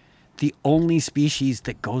the only species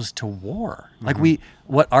that goes to war.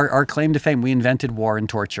 Our claim to fame, we invented war and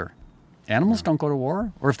torture. Animals don't go to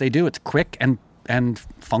war, or if they do, it's quick and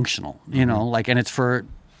functional, and it's for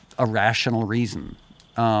a rational reason.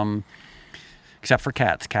 Except for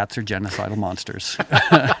cats. Cats are genocidal monsters.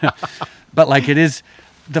 But it is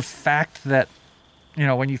the fact that,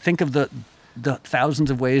 when you think of the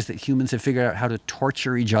thousands of ways that humans have figured out how to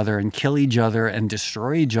torture each other and kill each other and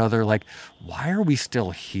destroy each other, why are we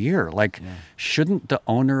still here? Shouldn't the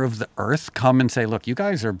owner of the earth come and say, look, you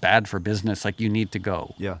guys are bad for business, you need to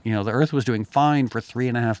go? Yeah. The earth was doing fine for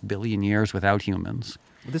 3.5 billion years without humans.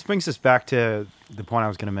 Well, this brings us back to the point I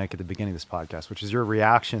was going to make at the beginning of this podcast, which is your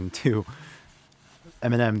reaction to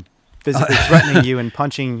Eminem physically threatening you and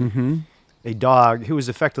punching a dog who was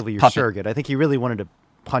effectively your surrogate. I think he really wanted to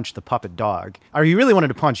punch the puppet dog, or he really wanted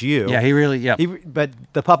to punch you. Yeah, he really, yeah. But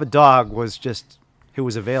the puppet dog was just who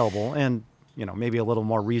was available, and maybe a little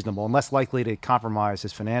more reasonable and less likely to compromise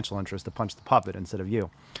his financial interest to punch the puppet instead of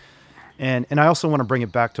you. And I also want to bring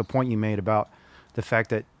it back to a point you made about the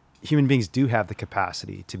fact that human beings do have the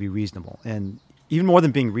capacity to be reasonable, and even more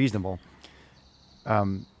than being reasonable.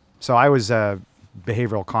 So I was a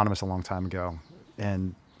behavioral economist a long time ago,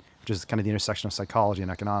 and just kind of the intersection of psychology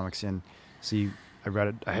and economics. And so I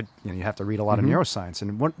read it. You have to read a lot of neuroscience.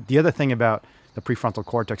 And the other thing about the prefrontal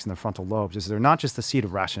cortex and the frontal lobes is they're not just the seat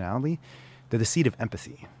of rationality, they're the seat of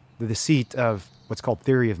empathy. They're the seat of what's called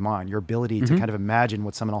theory of mind, your ability to kind of imagine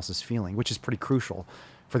what someone else is feeling, which is pretty crucial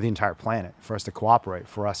for the entire planet, for us to cooperate,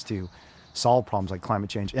 for us to solve problems like climate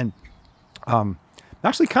change. And I'm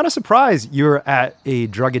actually kind of surprised you're at a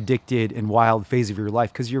drug addicted and wild phase of your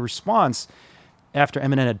life, because your response after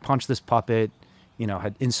Eminem had punched this puppet,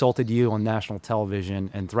 had insulted you on national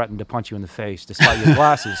television and threatened to punch you in the face despite your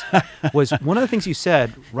glasses, was one of the things you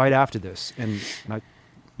said right after this. And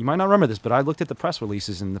you might not remember this, but I looked at the press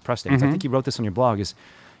releases and the press statements. I think you wrote this on your blog, is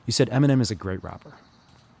you said Eminem is a great rapper.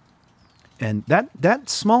 And that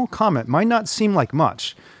small comment might not seem like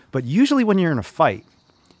much, but usually when you're in a fight,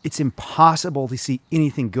 it's impossible to see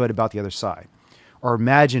anything good about the other side or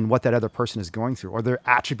imagine what that other person is going through or their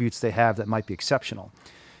attributes they have that might be exceptional.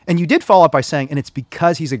 And you did follow up by saying, and it's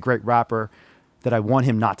because he's a great rapper that I want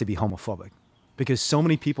him not to be homophobic, because so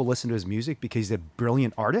many people listen to his music because he's a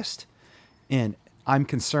brilliant artist. And I'm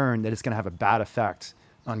concerned that it's going to have a bad effect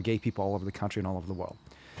on gay people all over the country and all over the world.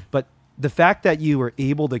 But the fact that you were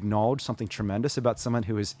able to acknowledge something tremendous about someone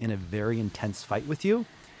who is in a very intense fight with you,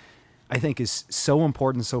 I think is so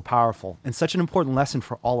important, so powerful, and such an important lesson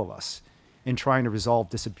for all of us in trying to resolve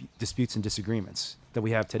disputes and disagreements that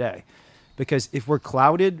we have today. Because if we're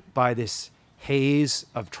clouded by this haze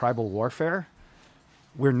of tribal warfare,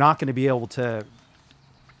 we're not going to be able to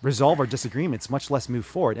resolve our disagreements, much less move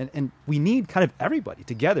forward. And we need kind of everybody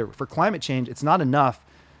together. For climate change, it's not enough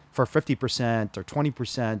for 50% or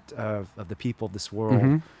 20% of the people of this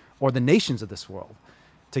world or the nations of this world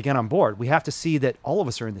to get on board. We have to see that all of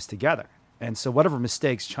us are in this together. And so whatever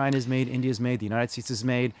mistakes China's made, India's made, the United States has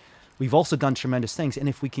made, we've also done tremendous things. And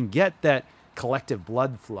if we can get that collective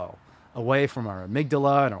blood flow away from our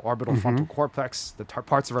amygdala and our orbital frontal cortex, the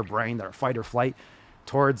parts of our brain that are fight or flight,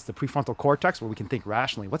 towards the prefrontal cortex where we can think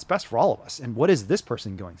rationally, what's best for all of us? And what is this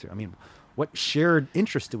person going through? I mean, what shared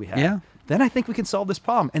interests do we have? Yeah. Then I think we can solve this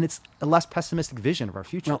problem. And it's a less pessimistic vision of our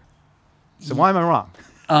future. Well, so why am I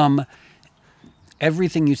wrong?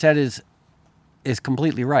 Everything you said is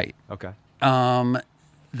completely right. Okay.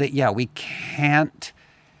 We can't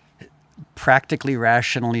practically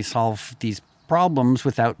rationally solve these problems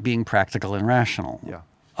without being practical and rational. Yeah.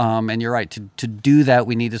 And you're right. To do that,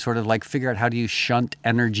 we need to sort of figure out how do you shunt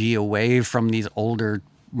energy away from these older,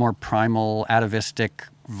 more primal, atavistic,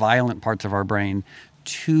 violent parts of our brain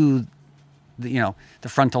to the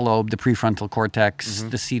frontal lobe, the prefrontal cortex,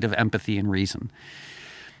 the seat of empathy and reason.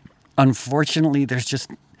 Unfortunately, there's just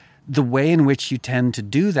the way in which you tend to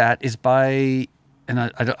do that is by,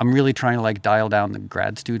 and I'm really trying to dial down the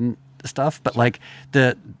grad student stuff, but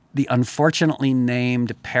the unfortunately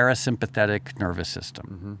named parasympathetic nervous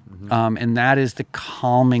system. And that is the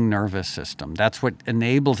calming nervous system. That's what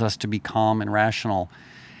enables us to be calm and rational.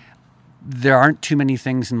 There aren't too many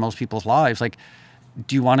things in most people's lives.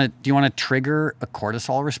 Do you want to trigger a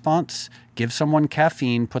cortisol response? Give someone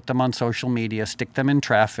caffeine, put them on social media, stick them in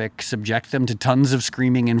traffic, subject them to tons of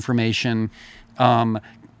screaming information,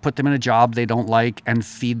 put them in a job they don't like, and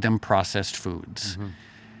feed them processed foods.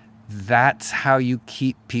 That's how you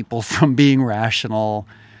keep people from being rational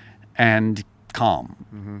and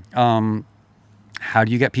calm. How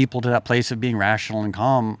do you get people to that place of being rational and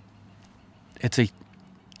calm? It's a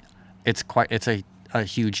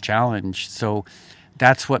huge challenge. So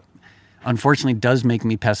that's what unfortunately does make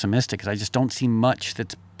me pessimistic, because I just don't see much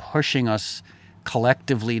that's pushing us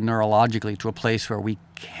collectively neurologically to a place where we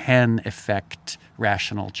can effect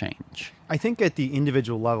rational change. I think at the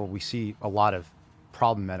individual level, we see a lot of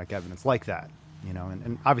problematic evidence like that,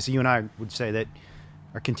 and obviously you and I would say that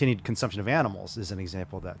our continued consumption of animals is an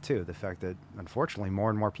example of that too. The fact that unfortunately more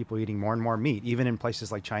and more people are eating more and more meat, even in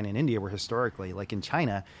places like China and India, where historically, like in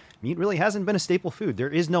China, meat really hasn't been a staple food. There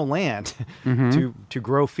is no land to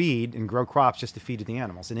grow feed and grow crops just to feed to the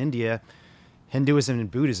animals. In India, Hinduism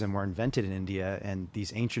and Buddhism were invented in India, and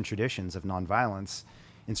these ancient traditions of nonviolence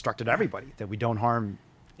instructed everybody that we don't harm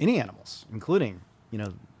any animals, including,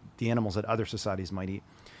 the animals that other societies might eat.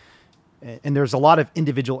 And there's a lot of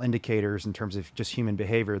individual indicators in terms of just human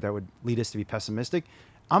behavior that would lead us to be pessimistic.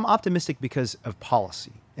 I'm optimistic because of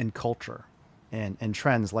policy and culture and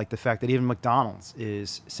trends, like the fact that even McDonald's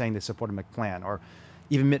is saying they support a McPlan, or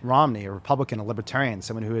even Mitt Romney, a Republican, a libertarian,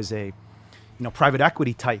 someone who is a private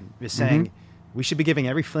equity titan, is saying we should be giving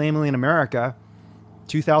every family in America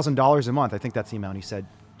 $2,000 a month. I think that's the amount he said,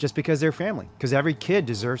 just because they're family, because every kid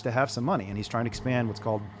deserves to have some money. And he's trying to expand what's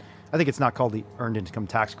called, I think it's not called the Earned Income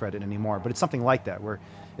Tax Credit anymore, but it's something like that, where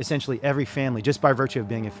essentially every family, just by virtue of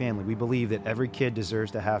being a family, we believe that every kid deserves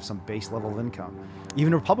to have some base level of income.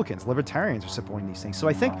 Even Republicans, libertarians are supporting these things. So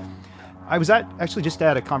I think I was actually just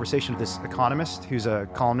at a conversation with this economist who's a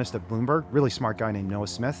columnist at Bloomberg, really smart guy named Noah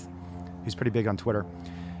Smith, who's pretty big on Twitter.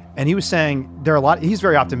 And he was saying he's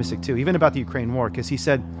very optimistic too, even about the Ukraine war, because he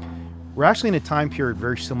said, we're actually in a time period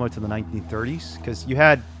very similar to the 1930s, because you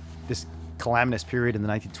had this calamitous period in the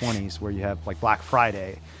 1920s where you have like Black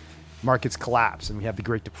Friday, markets collapse, and we have the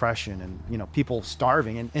Great Depression, and people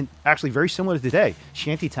starving, and actually very similar to today,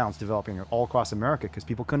 shanty towns developing all across America because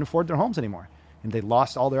people couldn't afford their homes anymore, and they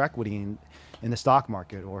lost all their equity in the stock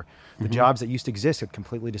market, or the jobs that used to exist had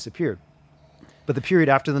completely disappeared. But the period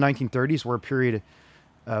after the 1930s were a period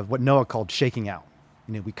of what Noah called shaking out.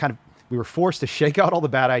 We were forced to shake out all the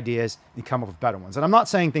bad ideas and come up with better ones. And I'm not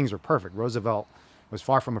saying things were perfect. Roosevelt was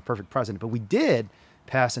far from a perfect president, but we did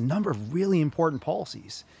pass a number of really important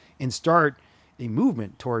policies and start a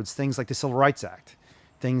movement towards things like the Civil Rights Act,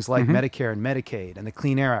 things like Medicare and Medicaid and the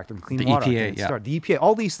Clean Air Act and the Clean Water Act. The EPA,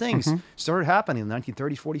 all these things started happening in the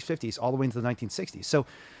 1930s, 40s, 50s, all the way into the 1960s. So,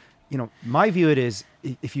 my view is,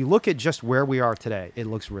 if you look at just where we are today, it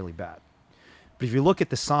looks really bad. But if you look at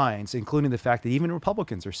the signs, including the fact that even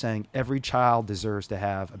Republicans are saying every child deserves to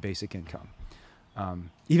have a basic income.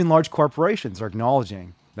 Even large corporations are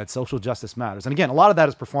acknowledging that social justice matters. And again, a lot of that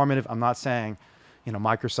is performative. I'm not saying,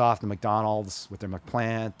 Microsoft and McDonald's with their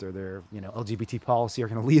McPlant or their, LGBT policy are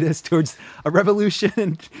going to lead us towards a revolution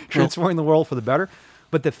and transforming the world for the better.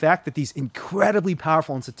 But the fact that these incredibly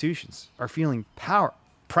powerful institutions are feeling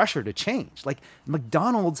pressure to change. Like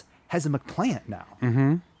McDonald's has a McPlant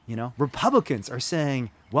now. Republicans are saying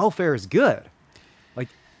welfare is good. Like,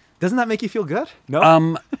 doesn't that make you feel good?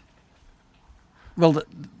 No. Well,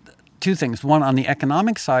 two things. One, on the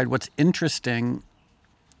economic side, what's interesting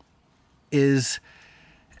is,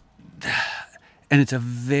 and it's a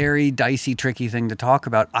very dicey, tricky thing to talk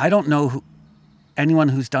about. I don't know anyone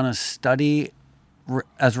who's done a study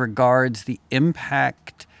as regards the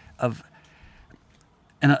impact of,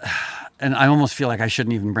 and I almost feel like I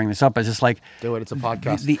shouldn't even bring this up. It's just like, do it. It's a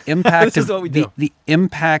podcast. The impact this is what we do. The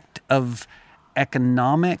impact of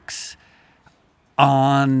economics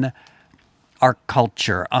on our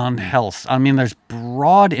culture, on health. I mean, there's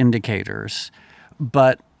broad indicators,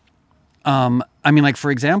 but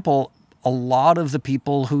for example, a lot of the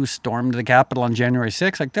people who stormed the Capitol on January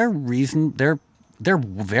 6th, like they're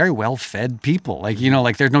very well fed people. Like,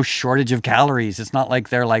 there's no shortage of calories. It's not like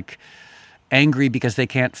they're like angry because they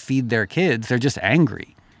can't feed their kids. They're just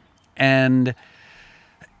angry. And,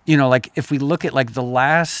 if we look at like the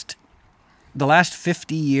last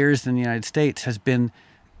 50 years in the United States has been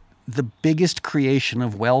the biggest creation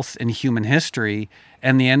of wealth in human history.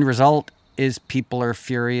 And the end result is people are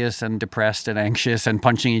furious and depressed and anxious and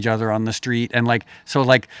punching each other on the street. And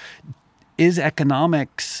is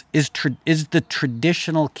economics, is the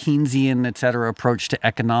traditional Keynesian, et cetera, approach to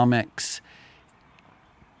economics,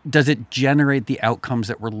 does it generate the outcomes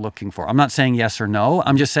that we're looking for? I'm not saying yes or no.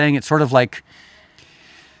 I'm just saying it's sort of like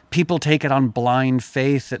people take it on blind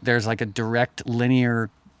faith that there's like a direct linear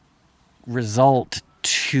result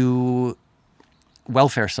to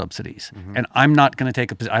welfare subsidies. And I'm not going to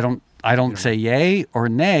take a position. I don't say yay or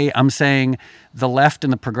nay. I'm saying the left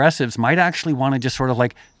and the progressives might actually want to just sort of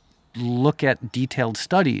like look at detailed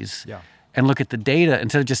studies and look at the data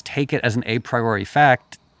instead of just take it as an a priori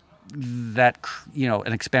fact that,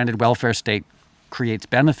 an expanded welfare state creates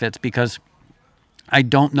benefits, because I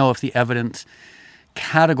don't know if the evidence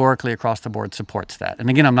categorically across the board supports that. And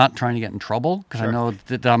again, I'm not trying to get in trouble because I know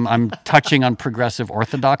that I'm touching on progressive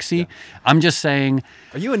orthodoxy. I'm just saying.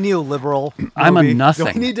 Are you a neoliberal? I'm a nothing.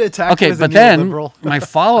 Do we need to attack you as but a then neoliberal? My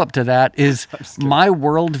follow-up to that is my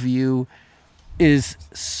worldview is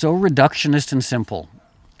so reductionist and simple.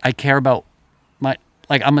 I care about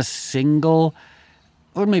I'm a single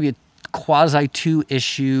or maybe a quasi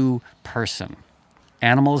two-issue person,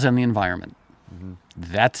 animals and the environment.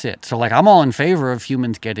 That's it. So I'm all in favor of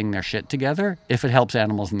humans getting their shit together if it helps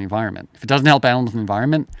animals and the environment. If it doesn't help animals and the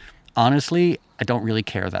environment, honestly, I don't really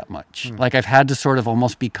care that much. I've had to sort of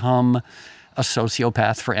almost become a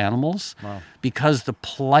sociopath for animals because the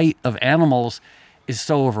plight of animals is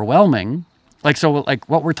so overwhelming.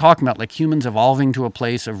 What we're talking about, like humans evolving to a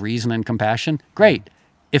place of reason and compassion, great.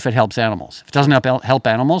 If it helps animals. If it doesn't help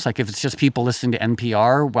animals, like if it's just people listening to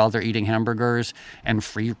NPR while they're eating hamburgers and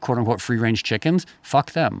quote unquote free range chickens,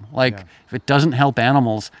 fuck them. If it doesn't help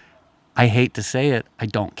animals, I hate to say it, I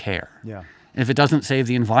don't care. And if it doesn't save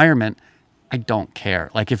the environment, I don't care.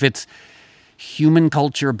 If it's human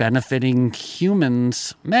culture benefiting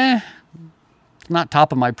humans, not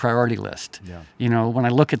top of my priority list. When I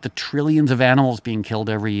look at the trillions of animals being killed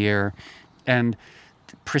every year and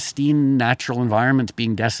pristine natural environments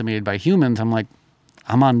being decimated by humans, I'm like,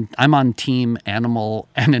 I'm on team animal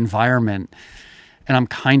and environment, and I'm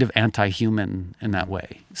kind of anti-human in that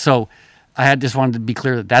way. So I just wanted to be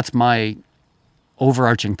clear that that's my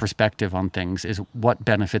overarching perspective on things, is what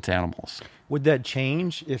benefits animals. Would that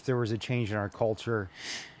change if there was a change in our culture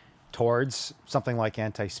towards something like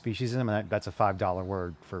anti-speciesism? And that's a $5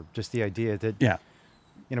 word for just the idea that, Yeah.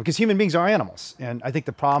 because human beings are animals. And I think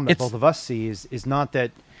the problem that both of us see is not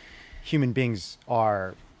that human beings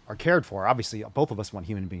are cared for. Obviously, both of us want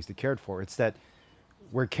human beings to be cared for. It's that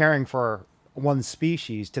we're caring for one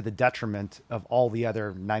species to the detriment of all the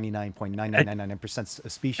other 99.9999%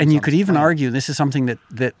 of species. And you could even argue, this is something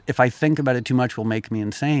that if I think about it too much will make me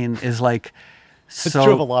insane, is like... It's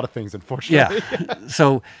true of a lot of things, unfortunately. Yeah.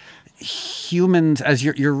 So humans, as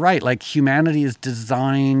you're right, like humanity is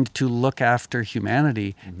designed to look after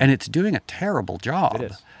humanity, and it's doing a terrible job.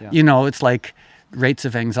 It is. Yeah. It's like rates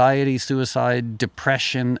of anxiety, suicide,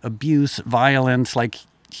 depression, abuse, violence, like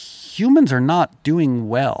humans are not doing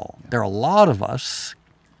well. There are a lot of us,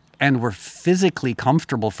 and we're physically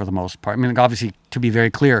comfortable for the most part. I mean, obviously, to be very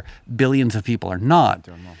clear, billions of people are not.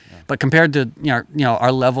 Doing well, yeah. But compared to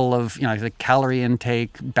our level of the calorie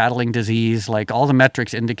intake, battling disease, like all the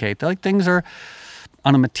metrics indicate that like things are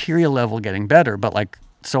on a material level getting better, but like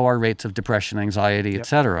so are rates of depression, anxiety,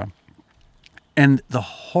 etc. And the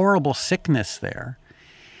horrible sickness there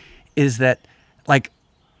is that like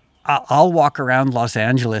I'll walk around Los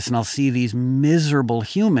Angeles and I'll see these miserable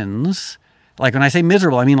humans. Like when I say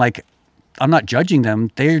miserable, I mean like I'm not judging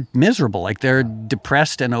them. They're miserable. Like they're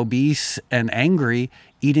depressed and obese and angry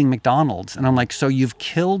eating McDonald's. And I'm like, so you've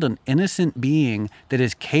killed an innocent being that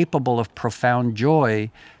is capable of profound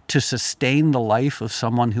joy to sustain the life of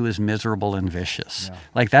someone who is miserable and vicious. Yeah.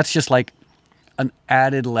 Like that's just like an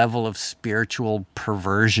added level of spiritual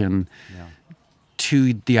perversion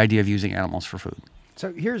to the idea of using animals for food.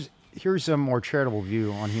 So here's a more charitable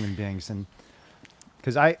view on human beings, and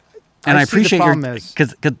because I appreciate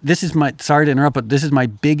because this is my, sorry to interrupt, but this is my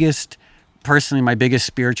biggest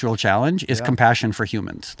spiritual challenge is compassion for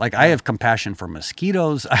humans. Like I have compassion for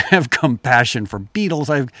mosquitoes. I have compassion for beetles.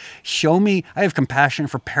 I have compassion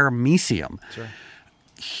for paramecium. Sure.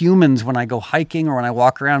 Humans, when I go hiking or when I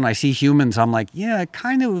walk around and I see humans, I'm like, yeah,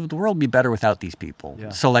 kind of the world would be better without these people. Yeah.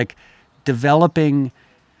 So like developing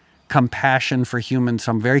compassion for humans.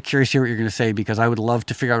 So I'm very curious to hear what you're going to say, because I would love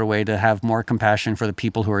to figure out a way to have more compassion for the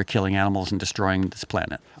people who are killing animals and destroying this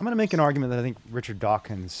planet. I'm going to make an argument that I think Richard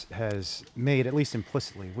Dawkins has made, at least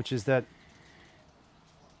implicitly, which is that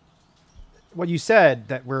what you said,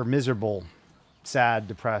 that we're miserable, sad,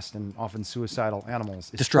 depressed, and often suicidal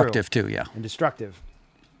animals, is destructive true, too, yeah. and destructive.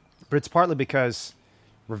 But it's partly because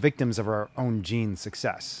we're victims of our own gene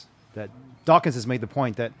success. That Dawkins has made the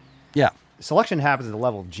point that selection happens at the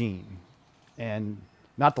level of gene and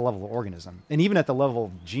not the level of organism. And even at the level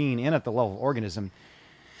of gene and at the level of organism,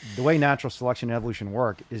 the way natural selection and evolution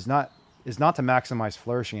work is not to maximize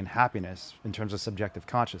flourishing and happiness in terms of subjective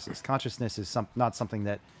consciousness. Consciousness is not something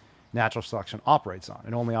that natural selection operates on.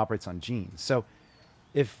 It only operates on genes. So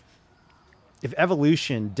if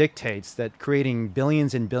evolution dictates that creating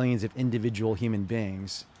billions and billions of individual human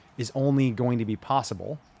beings is only going to be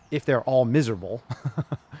possible if they're all miserable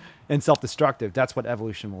and self-destructive, that's what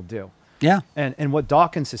evolution will do. Yeah. And what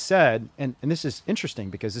Dawkins has said, and this is interesting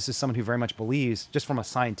because this is someone who very much believes, just from a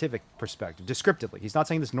scientific perspective, descriptively, he's not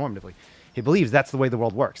saying this normatively, he believes that's the way the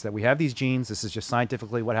world works, that we have these genes, this is just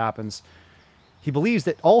scientifically what happens. He believes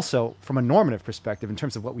that also, from a normative perspective, in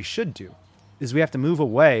terms of what we should do, is we have to move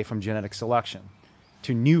away from genetic selection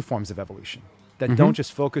to new forms of evolution that don't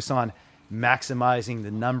just focus on maximizing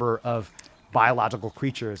the number of biological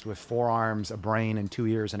creatures with 4 arms, a brain, and 2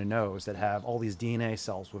 ears and a nose that have all these DNA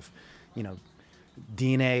cells with,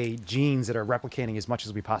 DNA genes that are replicating as much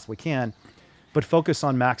as we possibly can, but focus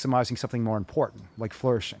on maximizing something more important, like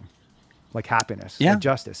flourishing, like happiness, like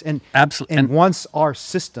justice. And absolutely. And once our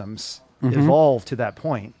systems evolve to that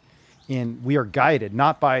point, and we are guided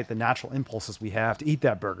not by the natural impulses we have to eat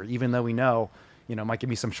that burger, even though we know, it might give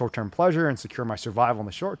me some short-term pleasure and secure my survival in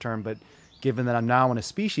the short term, but given that I'm now in a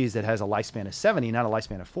species that has a lifespan of 70, not a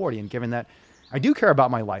lifespan of 40, and given that I do care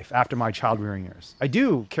about my life after my child-rearing years, I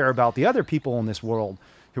do care about the other people in this world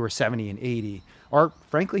who are 70 and 80, or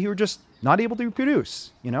frankly, who are just not able to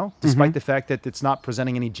reproduce, despite the fact that it's not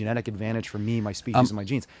presenting any genetic advantage for me, my species, and my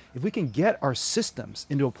genes. If we can get our systems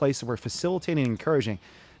into a place where we're facilitating and encouraging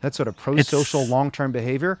that sort of pro-social long-term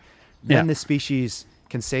behavior, then the species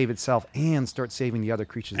can save itself and start saving the other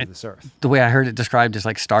creatures of this earth. The way I heard it described is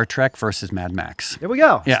like Star Trek versus Mad Max. There we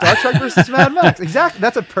go. Yeah. Star Trek versus Mad Max. Exactly.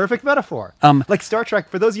 That's a perfect metaphor. Like Star Trek,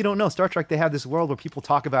 for those of you who don't know, Star Trek, they have this world where people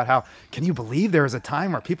talk about how, can you believe there was a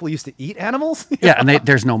time where people used to eat animals? Yeah, and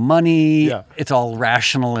there's no money. Yeah. It's all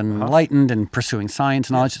rational and enlightened and pursuing science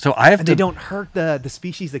and knowledge. So I have They don't hurt the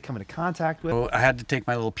species they come into contact with. So I had to take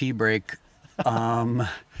my little pee break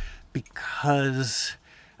because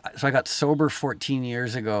I got sober 14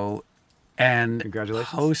 years ago, and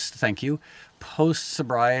Congratulations. Thank you. Post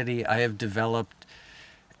sobriety, I have developed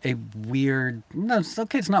a weird. No, it's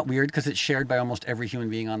okay. It's not weird because it's shared by almost every human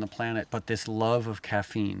being on the planet. But this love of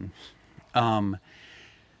caffeine.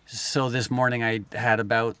 So this morning I had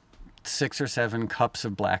about 6 or 7 cups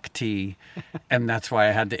of black tea, and that's why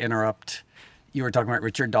I had to interrupt. You were talking about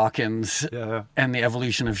Richard Dawkins and the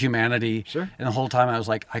evolution of humanity. Sure. And the whole time I was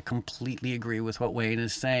like, I completely agree with what Wayne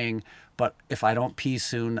is saying, but if I don't pee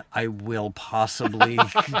soon, I will possibly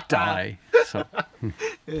die. So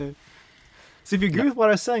if you agree with what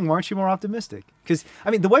I was saying, why aren't you more optimistic? Because,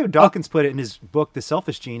 I mean, the way Dawkins put it in his book, The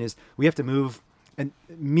Selfish Gene, is we have to move, and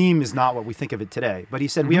meme is not what we think of it today, but he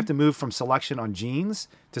said we have to move from selection on genes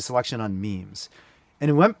to selection on memes.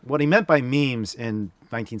 And what he meant by memes in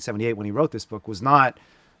 1978 when he wrote this book was not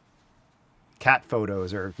cat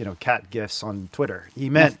photos or cat gifs on Twitter. He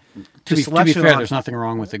meant to be fair, there's nothing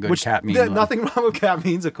wrong with a good cat meme. Nothing wrong with cat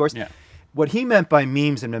memes, of course. Yeah. What he meant by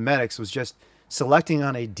memes and memetics was just selecting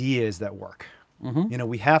on ideas that work.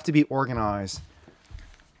 We have to be organized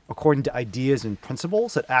according to ideas and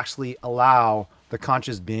principles that actually allow the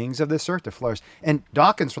conscious beings of this earth to flourish. And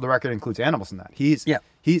Dawkins, for the record, includes animals in that. He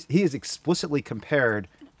has explicitly compared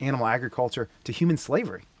animal agriculture to human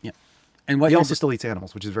slavery. Yeah. And he also still eats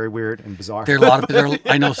animals, which is very weird and bizarre. There are a lot of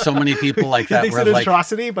I know so many people like that. He thinks it's an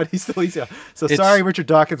atrocity, but he still eats animals. So sorry, Richard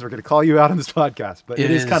Dawkins, we're going to call you out on this podcast, but it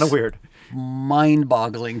is kind of weird.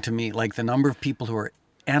 Mind-boggling to me, like the number of people who are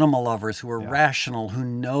animal lovers, who are rational, who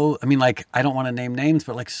know. I mean, like, I don't want to name names,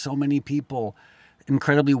 but like so many people,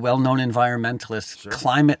 incredibly well-known environmentalists,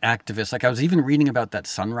 climate activists. Like I was even reading about that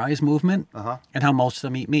Sunrise Movement and how most of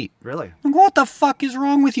them eat meat. Really? Like, what the fuck is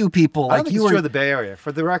wrong with you people? I don't think it's true of the Bay Area.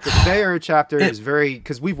 For the record, the Bay Area chapter is very,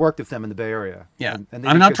 because we've worked with them in the Bay Area. Yeah. And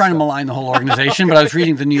I'm not trying to malign the whole organization, but I was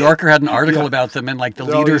reading, the New Yorker had an article about them, and like the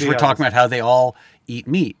leaders were talking about how they all eat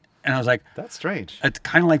meat. And I was like, that's strange. It's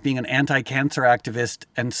kind of like being an anti-cancer activist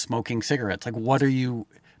and smoking cigarettes. Like, what are you?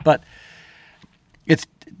 But it's,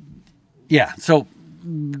 so,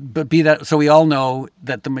 but be that, so we all know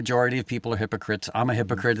that the majority of people are hypocrites. I'm a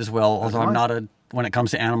hypocrite as well, although I'm not when it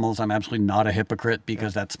comes to animals, I'm absolutely not a hypocrite,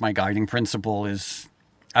 because that's my guiding principle is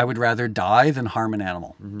I would rather die than harm an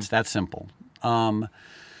animal. It's that simple.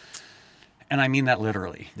 And I mean that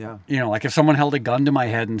literally. Yeah. Like if someone held a gun to my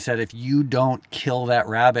head and said, if you don't kill that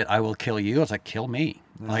rabbit, I will kill you. I was like, kill me.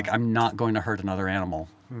 Yeah. Like, I'm not going to hurt another animal,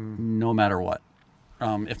 no matter what.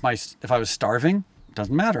 If I was starving, it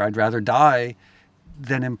doesn't matter. I'd rather die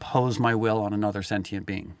than impose my will on another sentient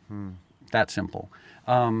being. That simple.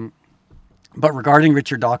 But regarding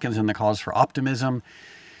Richard Dawkins and the cause for optimism,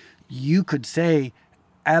 you could say,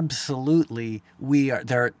 absolutely,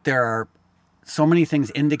 there are so many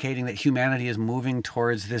things indicating that humanity is moving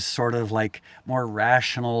towards this sort of like more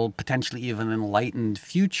rational, potentially even enlightened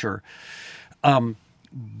future.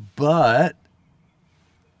 But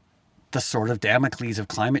the sort of Damocles of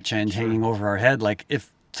climate change hanging over our head,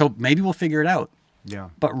 so maybe we'll figure it out. Yeah.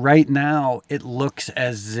 But right now it looks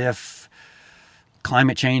as if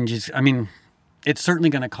climate change is, it's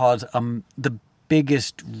certainly going to cause the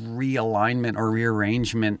biggest realignment or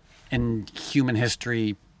rearrangement in human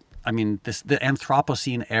history. The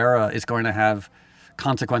Anthropocene era is going to have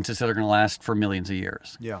consequences that are going to last for millions of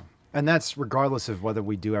years. Yeah. And that's regardless of whether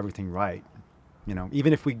we do everything right.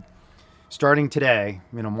 Even if we, starting today,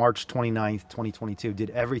 March 29th, 2022,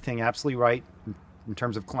 did everything absolutely right in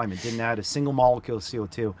terms of climate, didn't add a single molecule of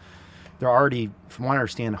CO2, there are already, from what I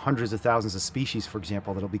understand, hundreds of thousands of species, for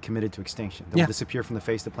example, that will be committed to extinction. They'll disappear from the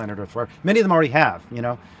face of the planet Earth forever. Many of them already have,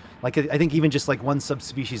 Like, I think even just like one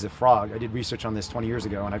subspecies of frog, I did research on this 20 years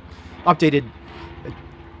ago, and I did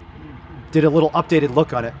a little updated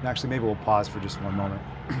look on it. And actually, maybe we'll pause for just one moment.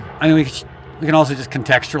 We can also just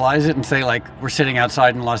contextualize it and say, like, we're sitting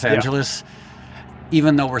outside in Los Angeles.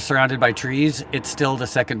 Even though we're surrounded by trees, it's still the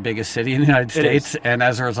second biggest city in the United States. And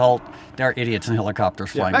as a result, there are idiots in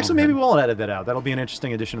helicopters flying. Actually, maybe we'll edit that out. That'll be an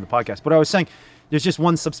interesting addition to the podcast. But I was saying, there's just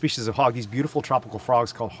one subspecies of hog, these beautiful tropical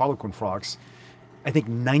frogs called harlequin frogs. I think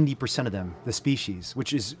 90% of them, the species,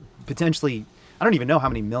 which is potentially, I don't even know how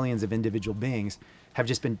many millions of individual beings, have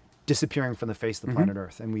just been disappearing from the face of the planet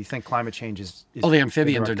Earth, and we think climate change is the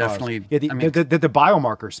amphibians are direct cause. definitely. Yeah, the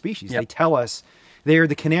biomarker species. Yep. They tell us they are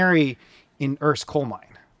the canary in Earth's coal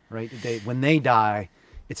mine, right? When they die,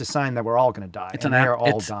 it's a sign that we're all going to die. It's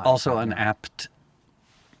dying. Also an apt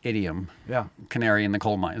idiom. Yeah, Canary in the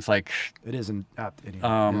coal mine. It's like it is an apt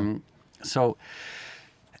idiom. So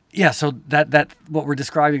that what we're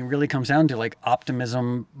describing really comes down to like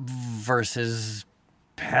optimism versus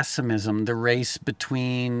pessimism. The race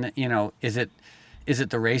between, is it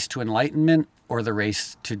the race to enlightenment or the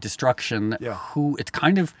race to destruction? Yeah. Who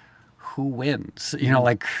wins?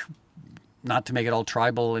 Like, not to make it all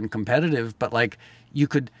tribal and competitive, but like you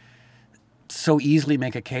could so easily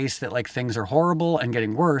make a case that like things are horrible and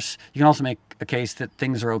getting worse. You can also make a case that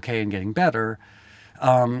things are okay and getting better.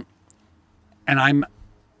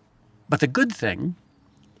 But the good thing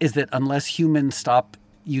is that unless humans stop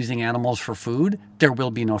using animals for food, there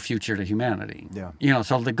will be no future to humanity. Yeah.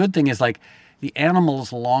 So the good thing is like the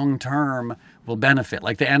animals long term will benefit.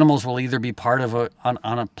 Like the animals will either be part of on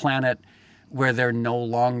a planet where they're no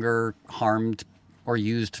longer harmed or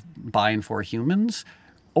used by and for humans,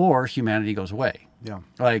 or humanity goes away. Yeah.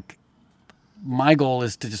 Like my goal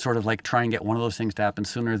is to just sort of like try and get one of those things to happen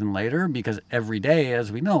sooner than later, because every day,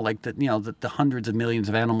 as we know, like the hundreds of millions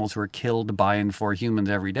of animals who are killed by and for humans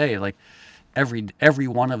every day, like every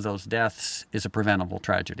one of those deaths is a preventable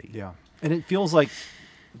tragedy. Yeah. And it feels like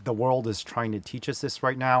the world is trying to teach us this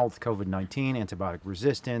right now with COVID-19, antibiotic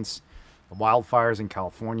resistance, the wildfires in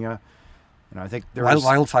California. I think there was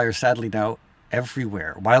wildfires sadly now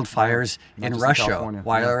everywhere. Wildfires in Russia,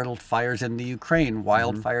 wildfires in the Ukraine,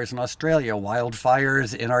 wildfires in Australia,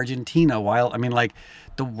 wildfires in Argentina.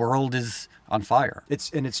 The world is on fire.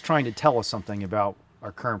 It's trying to tell us something about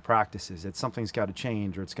our current practices. That something's got to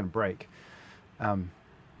change or it's going to break. So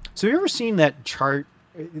have you ever seen that chart?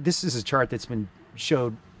 This is a chart that's been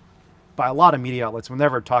showed by a lot of media outlets when they're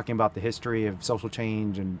ever talking about the history of social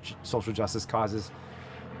change and social justice causes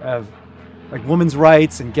of like women's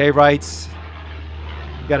rights and gay rights.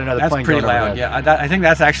 You got another plane. That's pretty going loud. overhead. Yeah, I think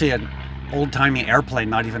that's actually an old-timey airplane,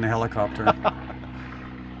 not even a helicopter.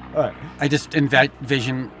 All right. I just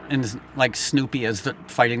envision like Snoopy as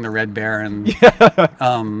fighting the red bear and.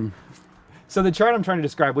 So the chart I'm trying to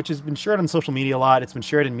describe, which has been shared on social media a lot, it's been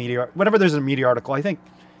shared in media. Whenever there's a media article, I think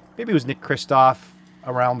maybe it was Nick Kristof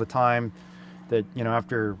around the time that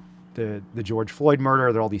after the George Floyd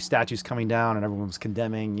murder, there are all these statues coming down, and everyone was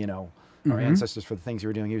condemning our ancestors for the things they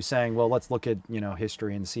were doing. He was saying, well, let's look at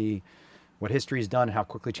history and see what history has done and how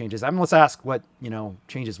quickly changes. Let's ask what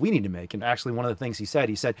changes we need to make. And actually, one of the things he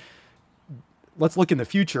said, let's look in the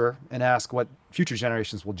future and ask what future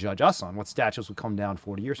generations will judge us on, what statues will come down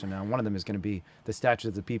 40 years from now. And one of them is going to be the statues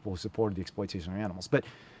of the people who supported the exploitation of animals. But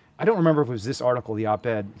I don't remember if it was this article, the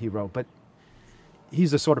op-ed he wrote, but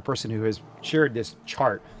he's the sort of person who has shared this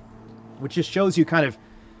chart, which just shows you kind of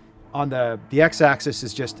on the x-axis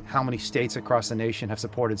is just how many states across the nation have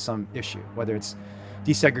supported some issue, whether it's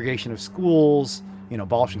desegregation of schools,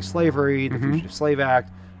 abolishing slavery, the Fugitive Slave Act,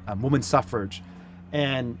 women's suffrage,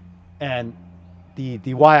 and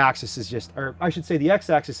the y-axis is just, or I should say the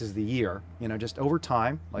x-axis is the year, just over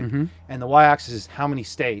time, and the y-axis is how many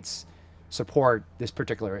states support this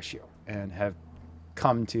particular issue and have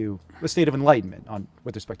come to a state of enlightenment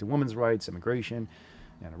with respect to women's rights, immigration,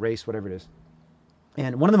 race, whatever it is.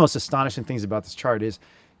 And one of the most astonishing things about this chart is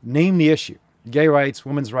name the issue: gay rights,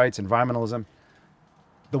 women's rights, environmentalism.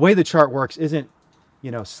 The way the chart works isn't,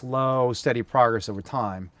 slow, steady progress over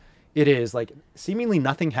time. It is like seemingly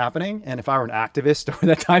nothing happening. And if I were an activist over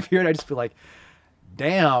that time period, I'd just be like,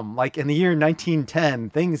 damn, like in the year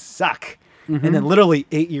 1910, things suck. And then literally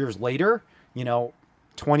 8 years later,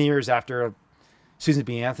 20 years after Susan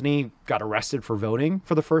B. Anthony got arrested for voting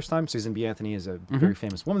for the first time. Susan B. Anthony is a very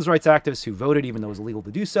famous women's rights activist who voted even though it was illegal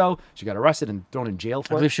to do so. She got arrested and thrown in jail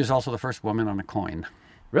for it. I believe she was also the first woman on a coin.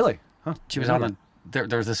 Really? Huh. She was on there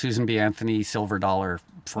was a Susan B. Anthony silver dollar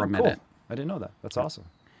for a minute. Cool. I didn't know that. That's awesome.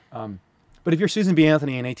 But if you're Susan B.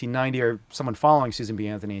 Anthony in 1890 or someone following Susan B.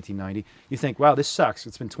 Anthony in 1890, you think, wow, this sucks.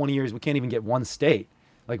 It's been 20 years. We can't even get one state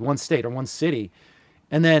or one city.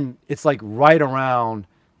 And then it's like right around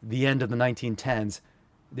the end of the 1910s,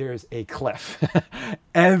 there's a cliff.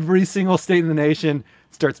 Every single state in the nation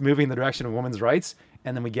starts moving in the direction of women's rights.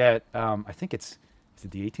 And then we get, I think is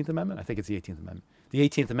it the 18th Amendment? I think it's the 18th Amendment. The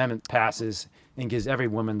 18th Amendment passes and gives every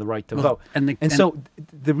woman the right to vote. So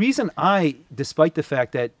the reason despite the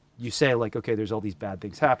fact that you say like, okay, there's all these bad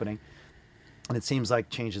things happening, and it seems like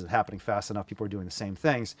change isn't happening fast enough, people are doing the same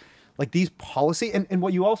things, like these policy, and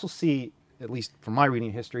what you also see, at least from my reading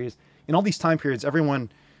of history, is in all these time periods,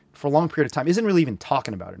 everyone for a long period of time isn't really even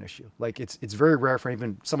talking about an issue. Like it's very rare for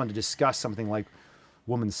even someone to discuss something like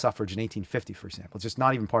women's suffrage in 1850, for example. It's just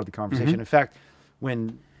not even part of the conversation. In fact,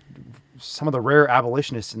 when some of the rare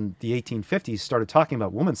abolitionists in the 1850s started talking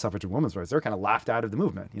about women's suffrage and women's rights, they're kind of laughed out of the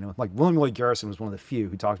movement. You know, like William Lloyd Garrison was one of the few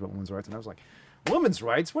who talked about women's rights, and I was like, women's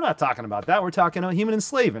rights? We're not talking about that. We're talking about human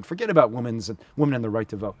enslavement. Forget about women and the right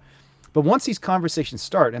to vote. But once these conversations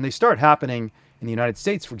start, and they start happening in the United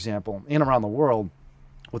States, for example, and around the world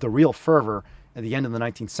with a real fervor at the end of the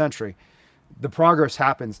 19th century, the progress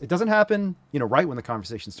happens. It doesn't happen, right when the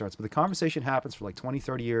conversation starts, but the conversation happens for like 20,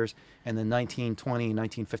 30 years, and then 1920,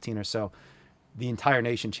 1915 or so, the entire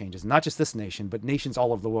nation changes. Not just this nation, but nations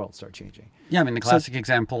all over the world start changing. Yeah, I mean, the classic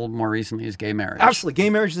example more recently is gay marriage. Absolutely. Gay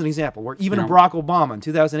marriage is an example where even Barack Obama in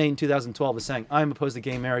 2008 and 2012 is saying, I'm opposed to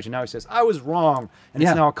gay marriage, and now he says, I was wrong, and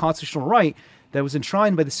it's now a constitutional right that was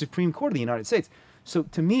enshrined by the Supreme Court of the United States. So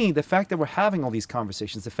to me, the fact that we're having all these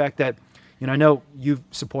conversations, the fact that, I know you've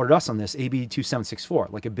supported us on this, AB 2764,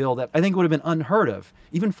 like a bill that I think would have been unheard of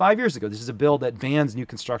even 5 years ago. This is a bill that bans new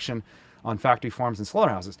construction on factory farms and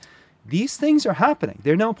slaughterhouses. These things are happening.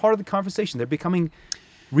 They're now part of the conversation. They're becoming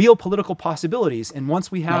real political possibilities. And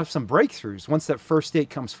once we have some breakthroughs, once that first state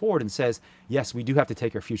comes forward and says, yes, we do have to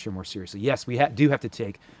take our future more seriously. Yes, we do have to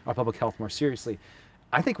take our public health more seriously.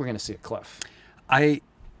 I think we're going to see a cliff.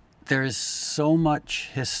 There is so much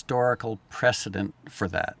historical precedent for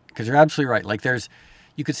that, because you're absolutely right. Like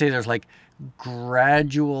you could say there's like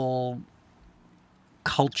gradual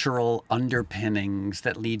cultural underpinnings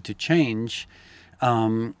that lead to change.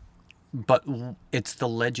 But it's the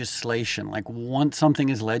legislation. Like once something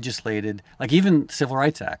is legislated, like even Civil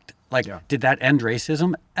Rights Act, did that end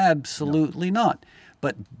racism? Absolutely not.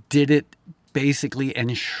 But did it basically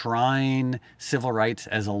enshrine civil rights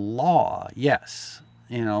as a law? Yes.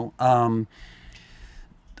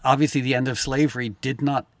 Obviously the end of slavery did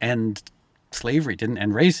not end slavery, didn't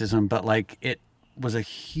end racism, but like it was a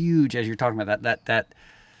huge, as you're talking about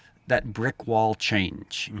that brick wall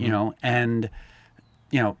change, and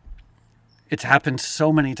it's happened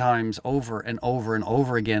so many times over and over and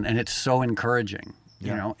over again, and it's so encouraging.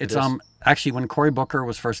 It's actually when Cory Booker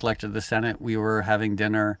was first elected to the Senate, we were having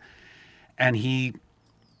dinner, and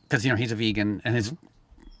because he's a vegan, and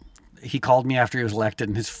he called me after he was elected,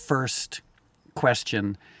 and his first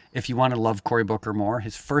question, if you want to love Cory Booker more,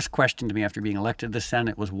 his first question to me after being elected to the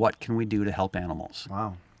Senate was, what can we do to help animals?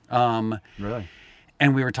 Wow. Really?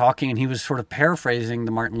 And we were talking, and he was sort of paraphrasing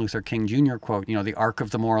the Martin Luther King Jr. quote, the arc of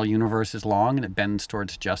the moral universe is long and it bends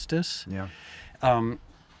towards justice. Yeah. And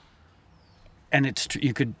it's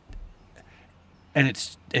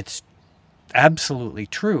absolutely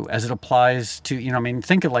true as it applies to,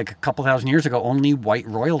 think of like a couple thousand years ago, only white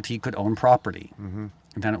royalty could own property. Mm-hmm.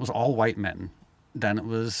 And then it was all white men. Then it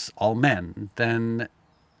was all men. Then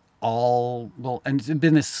and it's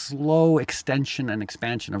been this slow extension and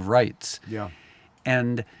expansion of rights. Yeah.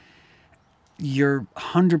 And you're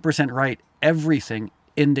 100% right. Everything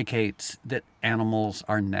indicates that animals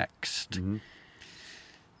are next. Mm-hmm.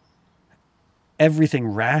 Everything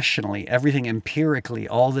rationally, everything empirically,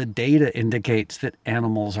 all the data indicates that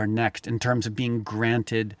animals are next in terms of being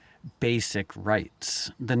granted basic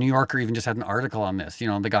rights. The New Yorker even just had an article on this,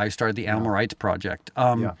 the guy who started the Animal Rights Project.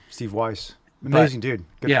 Steve Weiss. Amazing dude.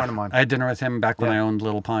 Good friend of mine. I had dinner with him back when I owned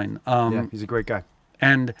Little Pine. He's a great guy.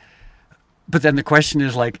 But then the question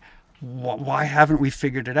is like, why haven't we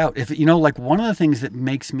figured it out? If one of the things that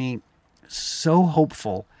makes me so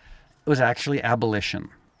hopeful was actually abolition.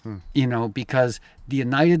 Because the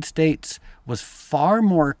United States was far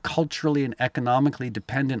more culturally and economically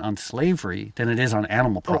dependent on slavery than it is on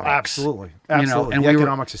animal products. Oh, absolutely. Absolutely. And the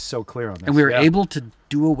economics is so clear on this. And we were able to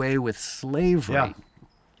do away with slavery. Yeah.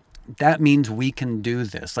 That means we can do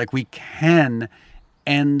this. Like we can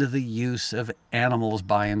end the use of animals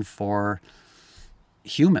by and for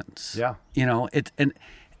humans. Yeah. It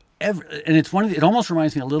almost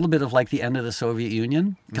reminds me a little bit of like the end of the Soviet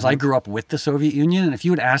Union, because I grew up with the Soviet Union. And if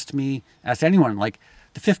you had asked anyone like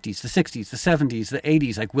the 50s, the 60s, the 70s, the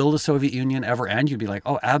 80s, like, will the Soviet Union ever end? You'd be like,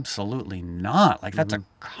 oh, absolutely not. Like that's a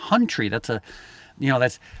country. There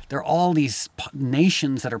are all these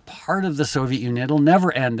nations that are part of the Soviet Union. It'll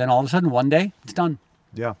never end. Then all of a sudden, one day it's done.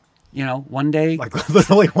 Yeah. One day, like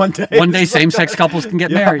literally one day. One day same-sex couples can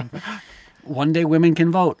get married. One day women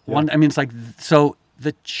can vote. It's like, so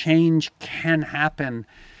the change can happen.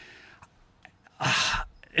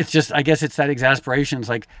 It's just, I guess it's that exasperation. It's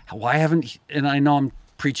like, why haven't, and I know I'm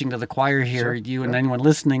preaching to the choir here, sure. You and anyone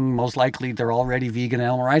listening, most likely they're already vegan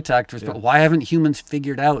animal rights activists, but why haven't humans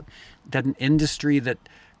figured out that an industry that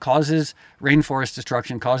causes rainforest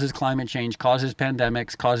destruction, causes climate change, causes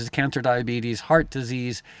pandemics, causes cancer, diabetes, heart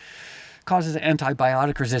disease, causes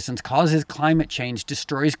antibiotic resistance, causes climate change,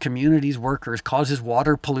 destroys communities, workers, causes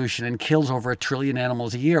water pollution, and kills over 1 trillion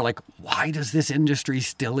animals a year. Like, why does this industry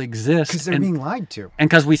still exist? Because they're being lied to. And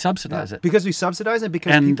because we subsidize it. Because we subsidize it,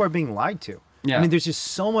 because people are being lied to. Yeah. I mean, there's just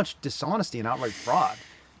so much dishonesty and outright fraud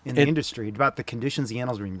in the industry about the conditions the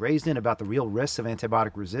animals are being raised in, about the real risks of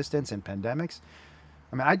antibiotic resistance and pandemics.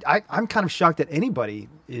 I mean, I'm kind of shocked that anybody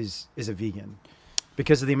is a vegan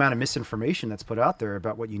because of the amount of misinformation that's put out there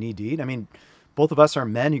about what you need to eat. I mean, both of us are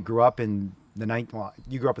men who grew up in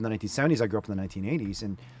you grew up in the 1970s, I grew up in the 1980s,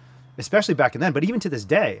 and especially back then, but even to this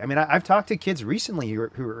day. I mean, I've talked to kids recently who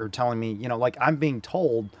are telling me, like I'm being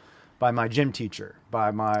told by my gym teacher,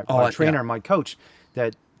 by my trainer, my coach,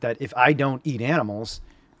 that if I don't eat animals,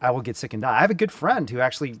 I will get sick and die. I have a good friend who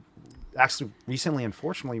actually recently,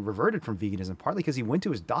 unfortunately, reverted from veganism, partly because he went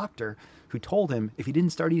to his doctor who told him if he didn't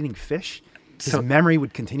start eating fish, his memory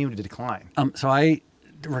would continue to decline.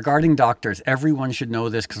 Regarding doctors, everyone should know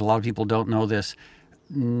this because a lot of people don't know this.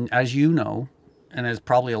 As you know, and as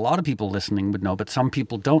probably a lot of people listening would know, but some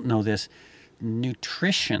people don't know this,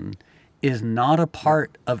 nutrition is not a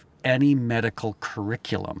part of any medical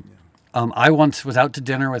curriculum. I once was out to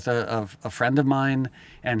dinner with a friend of mine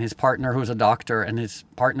and his partner who was a doctor, and his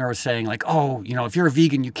partner was saying like, oh, if you're a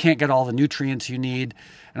vegan, you can't get all the nutrients you need.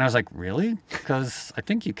 And I was like, really? Because I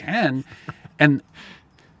think you can. And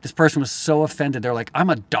this person was so offended. They're like, I'm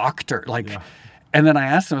a doctor. And then I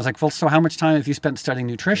asked them, I was like, well, so how much time have you spent studying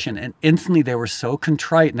nutrition? And instantly they were so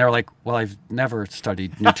contrite. And they were like, well, I've never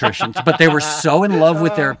studied nutrition. But they were so in love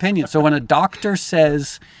with their opinion. So when a doctor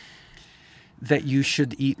says that you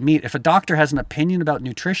should eat meat, if a doctor has an opinion about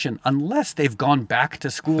nutrition, unless they've gone back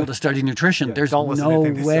to school to study nutrition, there's no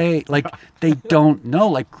way. They don't know.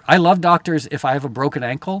 Like, I love doctors. If I have a broken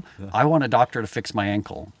ankle, I want a doctor to fix my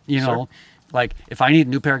ankle. Sure. Like, if I need a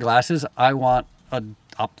new pair of glasses, I want an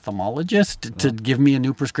ophthalmologist to give me a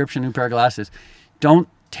new prescription, new pair of glasses. Don't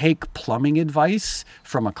take plumbing advice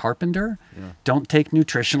from a carpenter. Don't take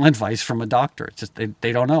nutritional advice from a doctor. It's just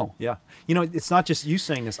they don't know. Yeah. It's not just you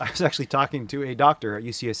saying this. I was actually talking to a doctor at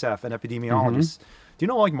UCSF, an epidemiologist. Do you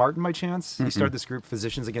know Martin by chance? He started this group,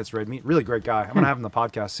 Physicians Against Red Meat. Really great guy. I'm going to have him on the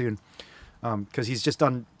podcast soon because he's just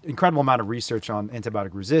done incredible amount of research on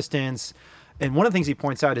antibiotic resistance. And one of the things he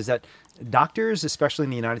points out is that doctors, especially in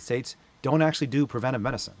the United States, don't actually do preventive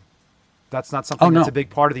medicine. That's not something that's a big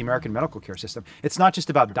part of the American medical care system. It's not just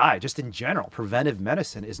about diet, just in general. Preventive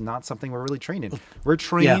medicine is not something we're really trained in. We're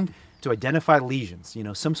trained to identify lesions,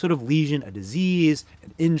 some sort of lesion, a disease,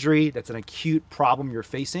 an injury that's an acute problem you're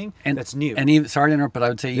facing, and that's new. And even, sorry to interrupt, but I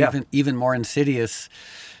would say even more insidious,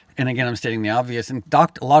 and again, I'm stating the obvious, and a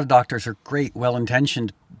lot of doctors are great,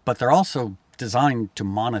 well-intentioned, but they're also designed to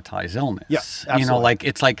monetize illness. Yeah, absolutely.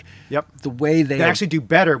 It's like the way they actually do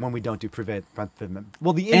better when we don't do preventive.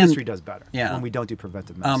 Well, the industry does better when we don't do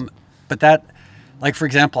preventive medicine. But that, like, for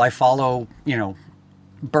example, I follow,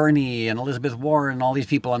 Bernie and Elizabeth Warren and all these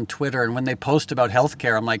people on Twitter, and when they post about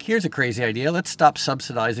healthcare, I'm like, here's a crazy idea. Let's stop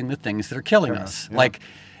subsidizing the things that are killing us. Yeah. Like,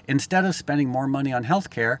 instead of spending more money on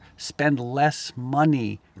healthcare, spend less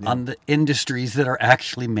money on the industries that are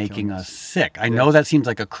actually making us sick. I know that seems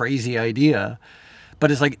like a crazy idea,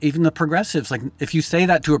 but it's like even the progressives, like if you say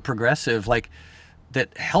that to a progressive, like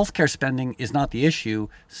that healthcare spending is not the issue,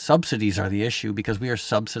 subsidies are the issue because we are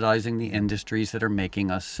subsidizing the industries that are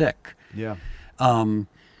making us sick. Yeah.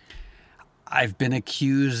 I've been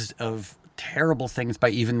accused of terrible things by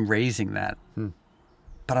even raising that.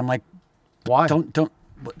 But I'm like, why? Don't.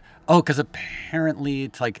 Because apparently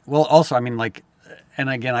it's like, well, also, I mean, like, and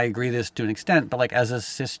again, I agree this to an extent, but like as a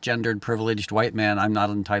cisgendered, privileged white man, I'm not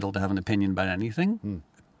entitled to have an opinion about anything,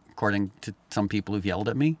 according to some people who've yelled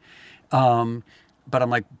at me. But I'm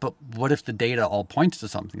like, but what if the data all points to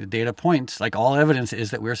something? The data points, like all evidence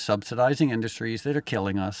is that we're subsidizing industries that are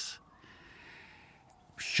killing us.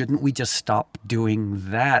 Shouldn't we just stop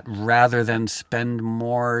doing that rather than spend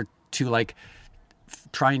more to like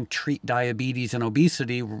try and treat diabetes and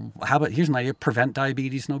obesity? How about, here's an idea, prevent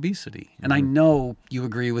diabetes and obesity. And I know you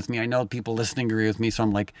agree with me. I know people listening agree with me. So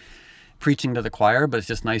I'm like preaching to the choir, but it's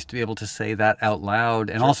just nice to be able to say that out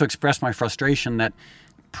loud and also express my frustration that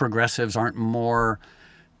progressives aren't more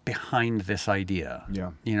behind this idea.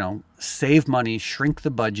 Yeah. Save money, shrink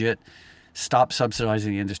the budget, stop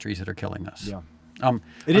subsidizing the industries that are killing us. Yeah.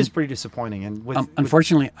 It is pretty disappointing. And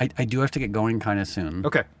unfortunately, I do have to get going kind of soon.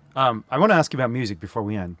 Okay. I want to ask you about music before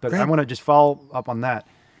we end, but Great. I want to just follow up on that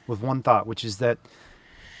with one thought, which is that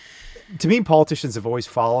to me, politicians have always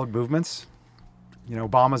followed movements.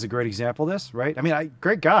 Obama's a great example of this, right? I mean,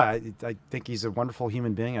 great guy. I think he's a wonderful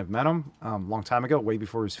human being. I've met him a long time ago, way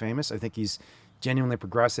before he was famous. I think he's genuinely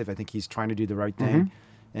progressive. I think he's trying to do the right thing.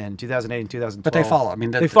 In 2008 and 2012. But they follow. I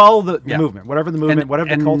mean, they follow the movement, whatever the movement,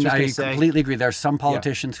 whatever the cultures they say. I completely agree. There are some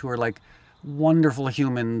politicians who are like wonderful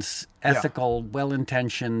humans, ethical,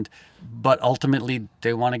 well-intentioned, but ultimately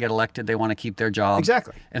they want to get elected. They want to keep their job.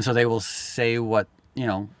 Exactly. And so they will say what,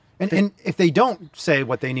 And if they don't say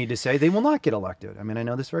what they need to say, they will not get elected. I mean, I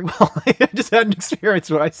know this very well. I just had an experience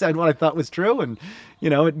where I said what I thought was true, and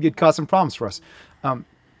it caused some problems for us.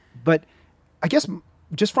 But I guess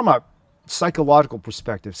just from a psychological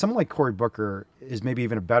perspective, someone like Cory Booker is maybe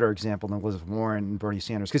even a better example than Elizabeth Warren and Bernie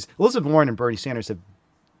Sanders, because Elizabeth Warren and Bernie Sanders have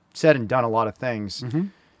said and done a lot of things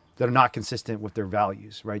that are not consistent with their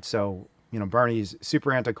values, right? So, Bernie's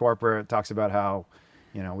super anti-corporate, talks about how,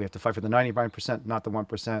 we have to fight for the 99%, not the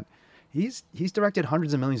 1%. He's directed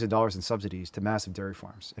hundreds of millions of dollars in subsidies to massive dairy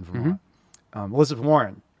farms in Vermont. Elizabeth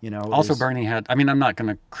Warren, Also, Bernie had. I mean, I'm not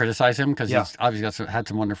going to criticize him because he's obviously had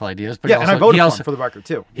some wonderful ideas. But and I voted for him, for the record,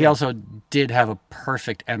 too. He also did have a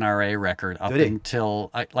perfect NRA record up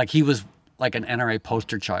until he was like an NRA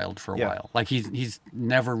poster child for a while. Like he's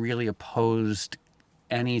never really opposed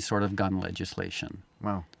any sort of gun legislation.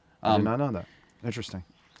 Wow, I did not know that. Interesting.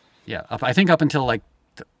 Yeah, I think up until like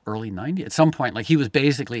the early 90s, at some point, like he was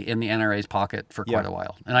basically in the NRA's pocket for quite a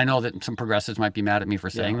while. And I know that some progressives might be mad at me for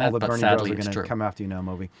saying that, but sadly it's true. Come after you now,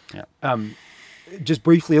 Moby. Yeah. Just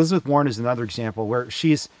briefly, Elizabeth Warren is another example where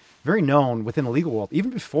she's very known within the legal world,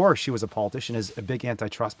 even before she was a politician, as a big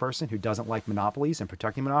antitrust person who doesn't like monopolies and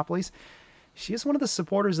protecting monopolies. She is one of the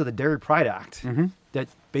supporters of the Dairy Pride Act that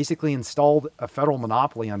basically installed a federal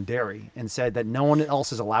monopoly on dairy and said that no one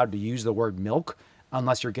else is allowed to use the word milk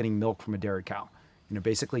unless you're getting milk from a dairy cow.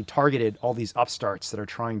 Basically targeted all these upstarts that are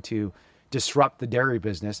trying to disrupt the dairy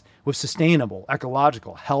business with sustainable,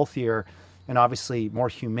 ecological, healthier, and obviously more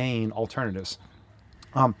humane alternatives.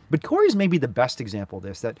 But Cory's maybe the best example of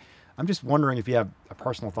this, that I'm just wondering if you have a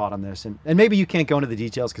personal thought on this. And maybe you can't go into the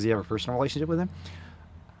details because you have a personal relationship with him.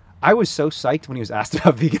 I was so psyched when he was asked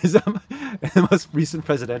about veganism in the most recent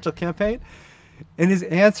presidential campaign. And his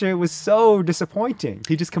answer was so disappointing.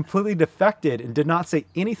 He just completely defected and did not say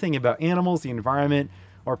anything about animals, the environment,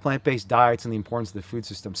 or plant-based diets and the importance of the food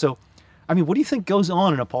system. So, I mean, what do you think goes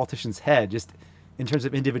on in a politician's head, just in terms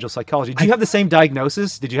of individual psychology? Do you have the same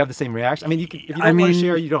diagnosis? Did you have the same reaction? I mean, if you don't want to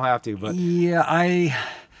share, you don't have to. But yeah, I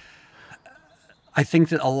think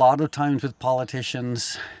that a lot of times with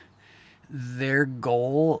politicians, their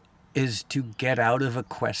goal is to get out of a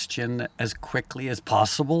question as quickly as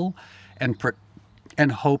possible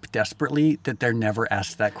and hope desperately that they're never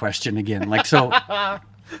asked that question again. Like, so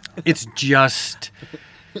it's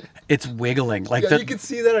wiggling. Like you can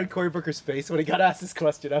see that on Cory Booker's face when he got asked this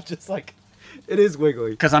question. I was just like, it is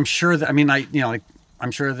wiggly. Because I'm sure that,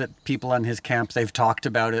 I'm sure that people in his camp, they've talked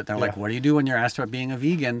about it. They're like, what do you do when you're asked about being a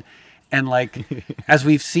vegan? And like, as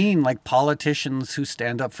we've seen, like politicians who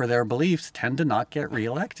stand up for their beliefs tend to not get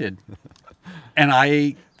reelected. And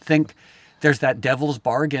I think there's that devil's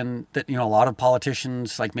bargain that, a lot of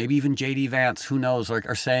politicians, like maybe even J.D. Vance, who knows,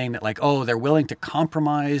 are saying that like, oh, they're willing to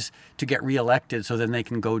compromise to get reelected so then they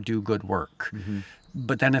can go do good work.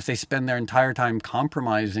 But then if they spend their entire time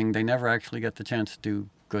compromising, they never actually get the chance to do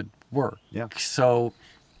good work. Yeah. So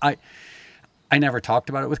I never talked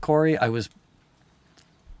about it with Cory.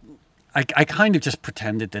 I kind of just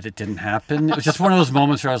pretended that it didn't happen. It was just one of those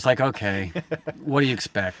moments where I was like, okay, what do you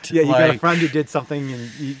expect? Yeah, you got a friend who did something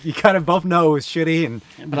and you kind of both know it was shitty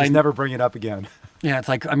but I never bring it up again. Yeah, it's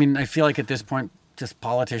like, I feel like at this point, just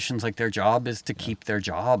politicians, like their job is to keep their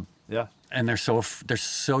job. Yeah. And they're so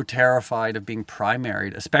terrified of being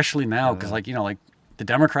primaried, especially now, because like the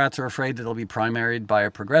Democrats are afraid that they'll be primaried by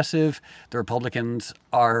a progressive. The Republicans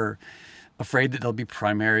are afraid that they'll be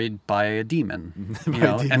primaried by a demon,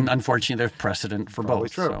 and unfortunately there's precedent for Probably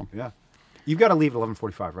both. True. So. Yeah. You've got to leave at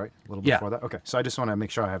 11:45, right? A little before that? Okay. So I just want to make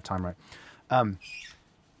sure I have time right.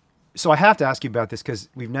 So I have to ask you about this because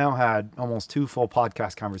we've now had almost 2 full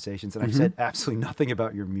podcast conversations and I've said absolutely nothing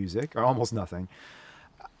about your music, or almost nothing.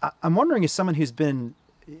 I'm wondering, as someone who's been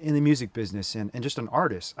in the music business and just an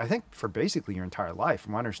artist, I think for basically your entire life,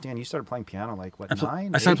 from what I understand, you started playing piano like, what,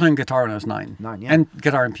 9? I started playing guitar when I was 9. 9, yeah. And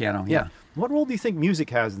guitar and piano, yeah. What role do you think music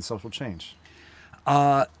has in social change?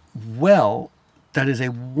 Well, that is a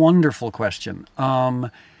wonderful question. And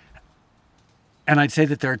I'd say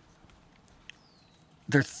that there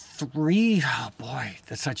are 3, oh boy,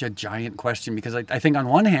 that's such a giant question, because I think on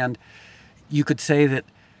one hand, you could say that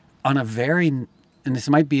on a very, and this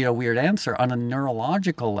might be a weird answer, on a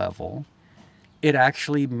neurological level, it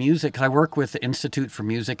actually music. 'Cause I work with the Institute for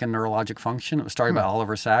Music and Neurologic Function. It was started by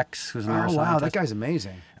Oliver Sacks, who's a neuroscientist. Oh wow, that guy's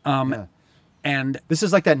amazing. And this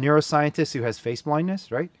is like that neuroscientist who has face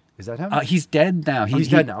blindness, right? Is that him? he's dead now. He's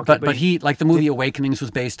dead now. Okay, but he like the movie Awakenings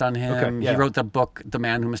was based on him. Okay, yeah. He wrote the book The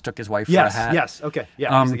Man Who Mistook His Wife for a Hat. Yes. Okay.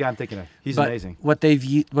 Yeah. He's the guy I'm thinking of. He's But amazing. what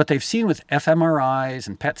they've seen with fMRIs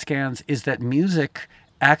and PET scans is that music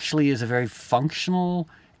actually is a very functional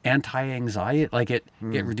anti-anxiety. Like it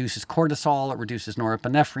reduces cortisol, it reduces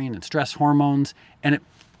norepinephrine and stress hormones, and it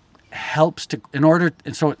helps to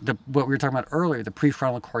what we were talking about earlier, the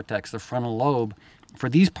prefrontal cortex, the frontal lobe, for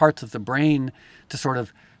these parts of the brain to sort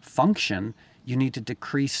of function, you need to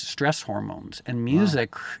decrease stress hormones, and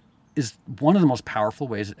music is one of the most powerful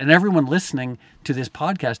ways. And everyone listening to this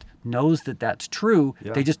podcast knows that that's true.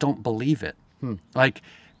 Yeah. They just don't believe it. Like,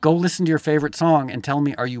 go listen to your favorite song and tell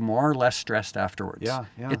me, are you more or less stressed afterwards? Yeah.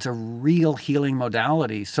 It's a real healing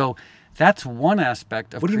modality. So that's one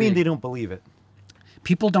aspect of What do you mean they don't believe it?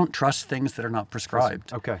 People don't trust things that are not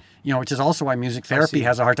prescribed. Okay. Which is also why music therapy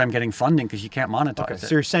has a hard time getting funding, because you can't monetize it.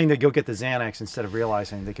 So you're saying they go get the Xanax instead of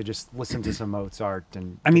realizing they could just listen to some Mozart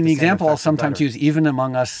and. I mean, the get same example I'll effect sometimes better. use, even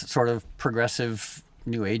among us sort of progressive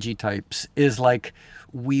new agey types, is like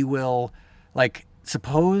we will, like,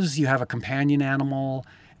 suppose you have a companion animal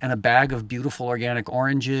and a bag of beautiful organic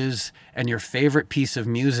oranges and your favorite piece of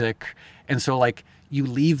music, and so like you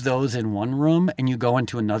leave those in one room and you go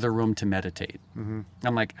into another room to meditate.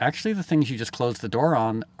 I'm like, actually, the things you just closed the door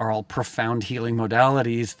on are all profound healing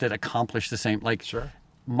modalities that accomplish the same. Like, Sure.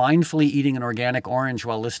 mindfully eating an organic orange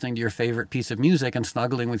while listening to your favorite piece of music and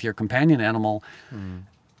snuggling with your companion animal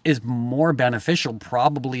is more beneficial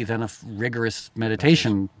probably than a rigorous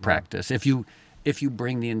meditation practice if you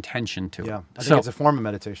bring the intention to Yeah. it. I think it's a form of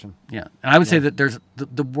meditation. Yeah. And I would say that there's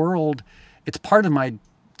the world, it's part of my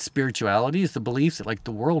spirituality is the belief that like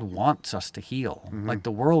the world wants us to heal. Like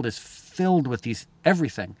the world is filled with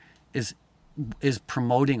everything is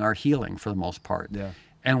promoting our healing for the most part. Yeah.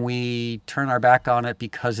 And we turn our back on it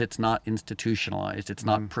because it's not institutionalized. It's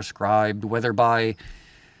not prescribed, whether by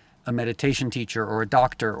a meditation teacher or a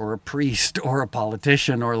doctor or a priest or a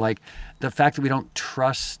politician, or like the fact that we don't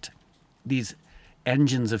trust these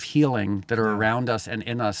engines of healing that are around us and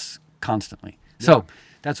in us constantly. So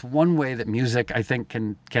that's one way that music, I think,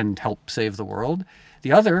 can help save the world.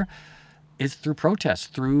 The other is through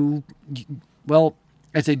protest,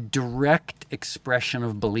 as a direct expression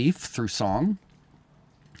of belief through song,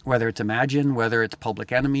 whether it's Imagine, whether it's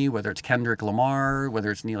Public Enemy, whether it's Kendrick Lamar,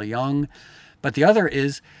 whether it's Neil Young. But the other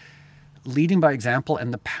is leading by example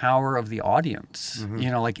and the power of the audience.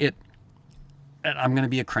 And I'm going to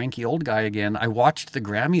be a cranky old guy again. I watched the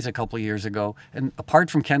Grammys a couple of years ago, and apart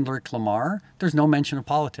from Kendrick Lamar, there's no mention of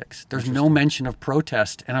politics. There's no mention of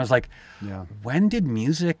protest. And I was like, when did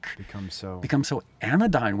music become so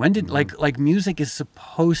anodyne? When did like music is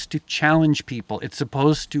supposed to challenge people? It's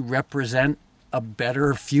supposed to represent a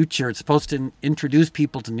better future. It's supposed to introduce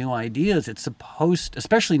people to new ideas. It's supposed,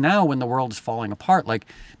 especially now when the world is falling apart, like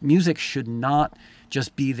music should not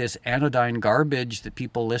just be this anodyne garbage that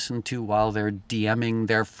people listen to while they're DMing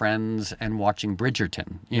their friends and watching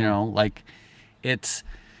Bridgerton. Like it's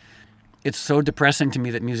so depressing to me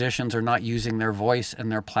that musicians are not using their voice and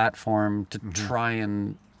their platform to try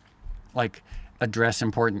and like address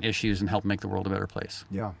important issues and help make the world a better place.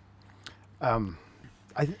 Yeah.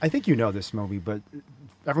 I think you know this, Moby, but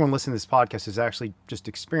everyone listening to this podcast has actually just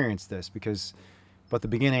experienced this because the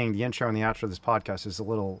beginning, the intro and the outro of this podcast is a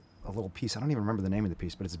little piece. I don't even remember the name of the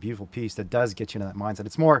piece, but it's a beautiful piece that does get you into that mindset.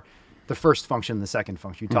 It's more the first function than the second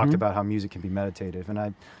function. You talked about how music can be meditative, and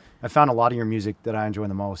I found a lot of your music that I enjoy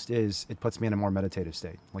the most is it puts me in a more meditative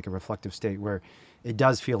state, like a reflective state where it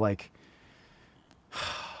does feel like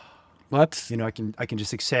I can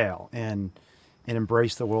just exhale and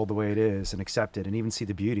embrace the world the way it is and accept it and even see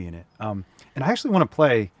the beauty in it. And I actually want to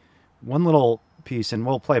play one little piece, and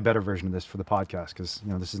we'll play a better version of this for the podcast because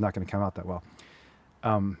this is not going to come out that well.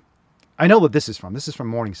 I know what this is from. This is from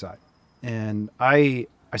Morningside, and I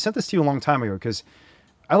sent this to you a long time ago because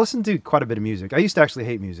I listened to quite a bit of music. I used to actually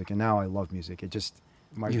hate music, and now I love music. It just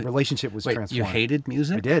my relationship was transformed. You hated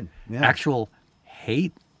music? I did. Yeah. Actual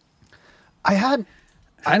hate? I had.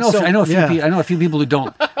 I know a few people who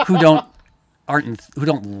don't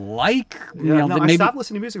like. I stopped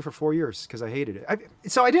listening to music for 4 years because I hated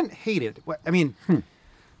it. So I didn't hate it. I mean,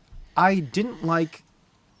 I didn't like.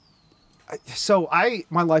 So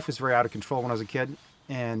my life was very out of control when I was a kid,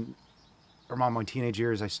 and around my teenage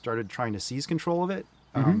years, I started trying to seize control of it.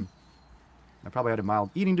 I probably had a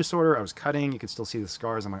mild eating disorder. I was cutting. You could still see the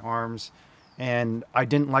scars on my arms, and I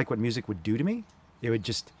didn't like what music would do to me. It would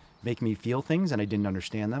just make me feel things, and I didn't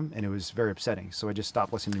understand them, and it was very upsetting. So I just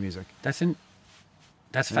stopped listening to music. That's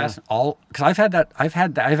fascinating. Because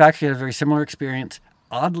I've actually had a very similar experience,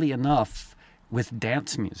 oddly enough, with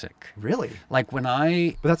dance music. Really? Like when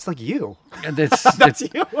I... But that's like you. That's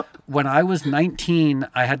you. When I was 19,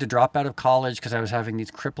 I had to drop out of college because I was having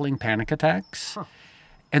these crippling panic attacks. Huh.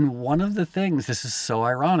 And one of the things, this is so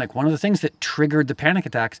ironic, one of the things that triggered the panic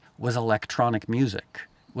attacks was electronic music,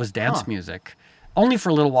 was dance music. Only for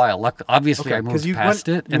a little while. Obviously, I moved past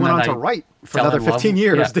it. You went on to write for another 15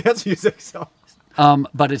 years, dance music. So.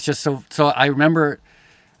 But it's just so I remember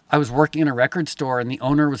I was working in a record store and the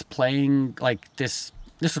owner was playing like this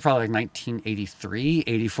was probably like 1983,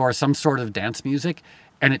 84, some sort of dance music.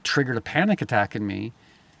 And it triggered a panic attack in me.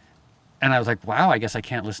 And I was like, wow, I guess I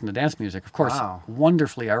can't listen to dance music. Of course,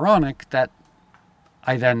 wonderfully ironic that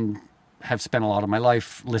I then have spent a lot of my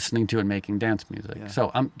life listening to and making dance music. Yeah.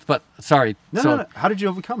 So, but sorry. No. How did you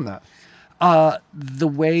overcome that? The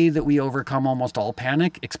way that we overcome almost all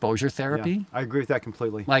panic, exposure therapy. Yeah, I agree with that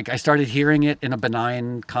completely. Like I started hearing it in a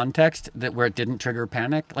benign context where it didn't trigger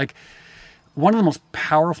panic. Like one of the most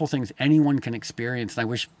powerful things anyone can experience, and I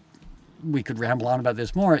wish we could ramble on about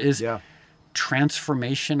this more, is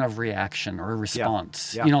transformation of reaction or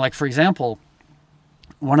response. Yeah. Like for example,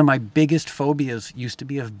 one of my biggest phobias used to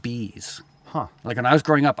be of bees. Huh. Like when I was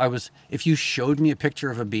growing up, if you showed me a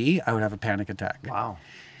picture of a bee, I would have a panic attack. Wow.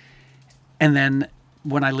 And then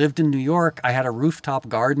when I lived in New York, I had a rooftop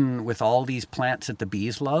garden with all these plants that the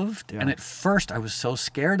bees loved. Yeah. And at first I was so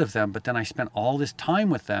scared of them, but then I spent all this time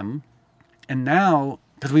with them. And now,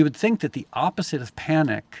 because we would think that the opposite of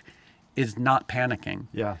panic is not panicking.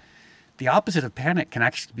 Yeah. The opposite of panic can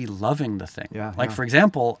actually be loving the thing. Yeah, like, for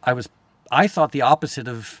example, I thought the opposite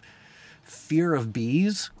of fear of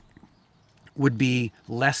bees would be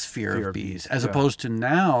less fear of bees, as opposed to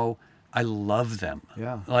now, I love them.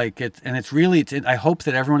 Yeah. Like I hope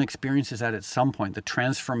that everyone experiences that at some point, the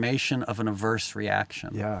transformation of an averse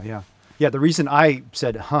reaction. Yeah. Yeah, the reason I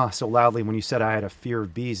said, so loudly when you said I had a fear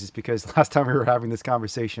of bees is because last time we were having this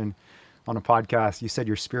conversation on a podcast, you said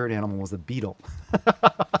your spirit animal was a beetle.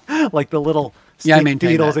 Like the little stick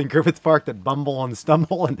beetles in Griffith Park that bumble and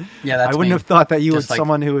stumble. And that's I wouldn't have thought that you were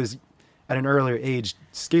someone who was at an earlier age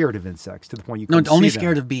scared of insects to the point you couldn't see them. No, only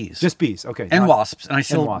scared of bees. Just bees, okay. And wasps. And I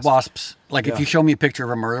still wasps. Like if you show me a picture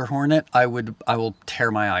of a murder hornet, I will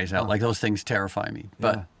tear my eyes out. Like those things terrify me.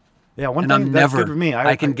 But yeah, one thing that's good for me.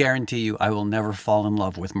 I can guarantee you I will never fall in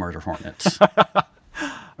love with murder hornets. All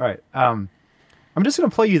right. I'm just going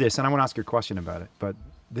to play you this, and I want to ask you a question about it. But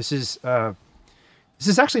this is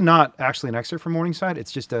actually not actually an excerpt from Morningside.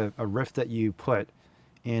 It's just a riff that you put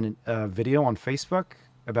in a video on Facebook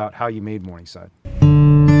about how you made Morningside.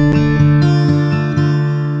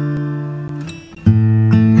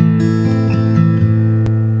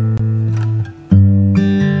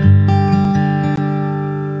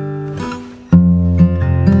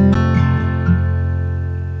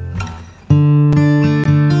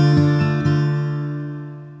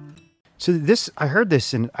 So I heard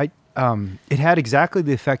this, and it had exactly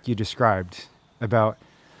the effect you described about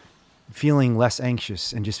feeling less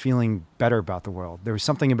anxious and just feeling better about the world. There was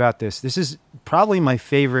something about this. This is probably my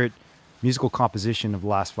favorite musical composition of the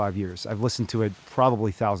last 5 years. I've listened to it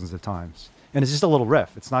probably thousands of times. And it's just a little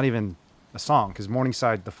riff. It's not even a song, because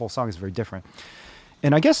Morningside, the full song, is very different.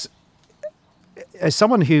 And I guess as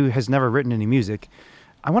someone who has never written any music,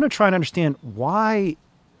 I want to try and understand why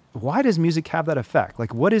does music have that effect?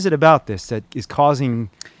 Like, what is it about this that is causing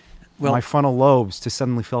my frontal lobes to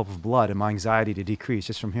suddenly fill up with blood and my anxiety to decrease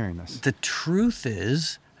just from hearing this? The truth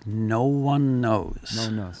is, no one knows. No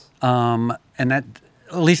one knows. And that,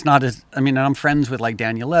 at least not as, I'm friends with like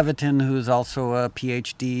Daniel Levitin, who's also a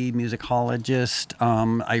PhD musicologist.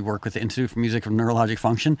 I work with the Institute for Music and Neurologic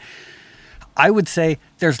Function. I would say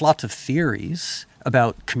there's lots of theories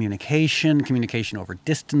about communication over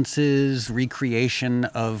distances, recreation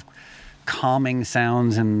of calming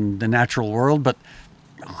sounds in the natural world, but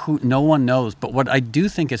no one knows. But what I do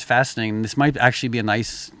think is fascinating, and this might actually be a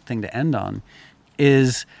nice thing to end on,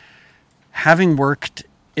 is having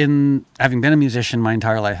been a musician my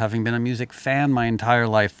entire life, having been a music fan my entire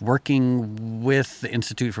life, working with the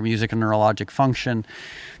Institute for Music and Neurologic Function,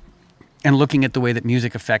 and looking at the way that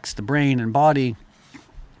music affects the brain and body,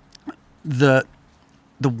 the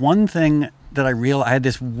one thing that I had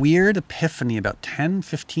this weird epiphany about 10,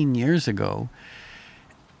 15 years ago,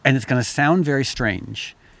 and it's going to sound very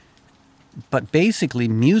strange, but basically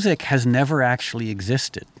music has never actually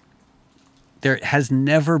existed. There has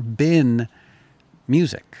never been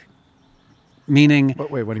music. Meaning,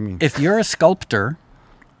 wait, what do you mean? If you're a sculptor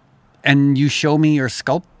and you show me your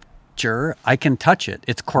temperature, I can touch it.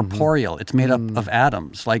 It's corporeal. It's made up of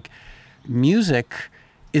atoms. Like music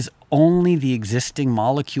is only the existing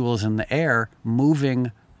molecules in the air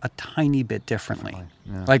moving a tiny bit differently.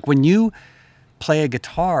 Yeah. Like when you play a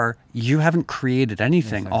guitar, you haven't created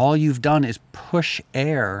anything. All you've done is push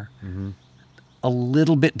air a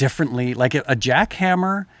little bit differently. Like a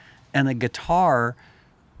jackhammer and a guitar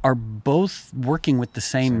are both working with the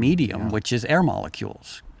same medium, which is air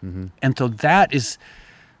molecules. And so that is,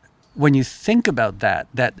 when you think about that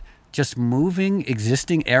just moving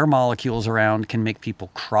existing air molecules around can make people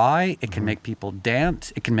cry, it can make people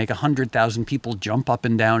dance, it can make 100,000 people jump up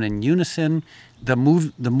and down in unison. The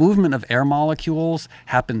movement of air molecules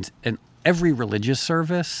happens in every religious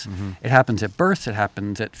service. It happens at births, it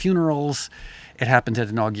happens at funerals, it happens at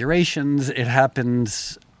inaugurations, it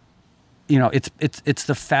happens, it's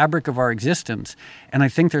the fabric of our existence. And I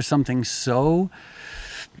think there's something so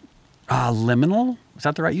liminal. Is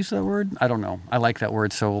that the right use of that word? I don't know. I like that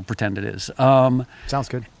word, so we'll pretend it is. Sounds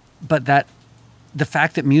good. But that the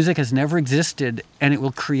fact that music has never existed and it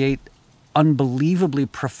will create unbelievably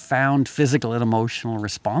profound physical and emotional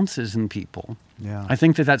responses in people. Yeah. I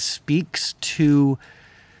think that speaks to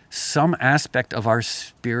some aspect of our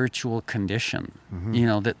spiritual condition.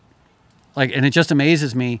 That, like, and it just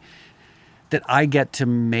amazes me that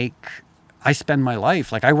I spend my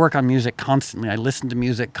life, like I work on music constantly. I listen to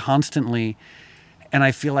music constantly. And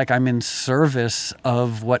I feel like I'm in service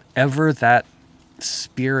of whatever that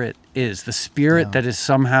spirit is, the spirit that is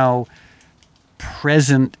somehow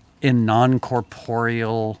present in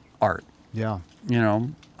non-corporeal art. Yeah.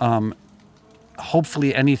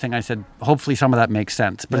 Hopefully anything I said, hopefully some of that makes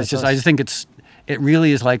sense. But Yeah, it's just, I just think it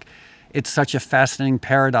really is like, it's such a fascinating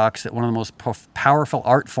paradox that one of the most powerful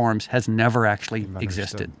art forms has never actually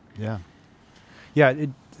existed. Yeah. Yeah.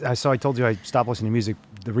 So I told you I stopped listening to music.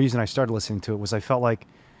 The reason I started listening to it was I felt like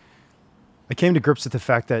I came to grips with the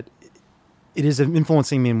fact that it is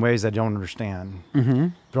influencing me in ways I don't understand,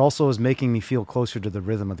 but also is making me feel closer to the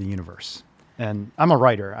rhythm of the universe. And I'm a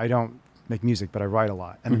writer. I don't make music, but I write a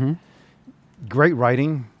lot. And great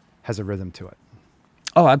writing has a rhythm to it.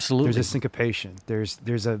 Oh, absolutely. There's a syncopation.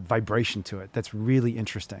 There's a vibration to it that's really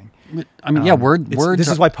interesting. I mean, words. This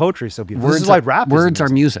is why poetry is so beautiful. This is why rap is words are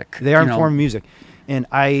amazing. music. They are informed music. And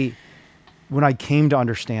when I came to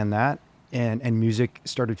understand that, and music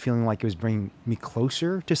started feeling like it was bringing me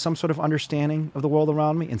closer to some sort of understanding of the world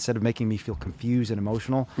around me instead of making me feel confused and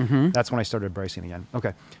emotional, that's when I started embracing again.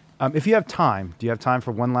 Okay. If you have time, do you have time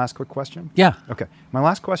for one last quick question? Yeah. Okay. My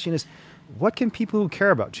last question is, what can people who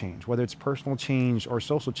care about change, whether it's personal change or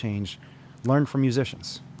social change, learn from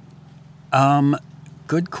musicians?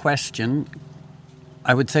 Good question.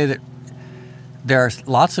 I would say that there are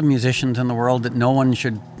lots of musicians in the world that no one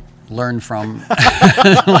should learn from.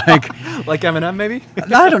 like Eminem, maybe?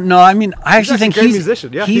 I don't know. I mean, I actually think a great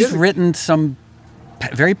musician. Yeah, he's written some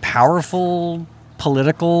very powerful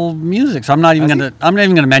political music. So I'm not even going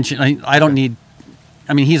to mention. I don't need.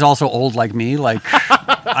 I mean, he's also old like me. Like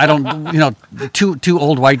I don't. Two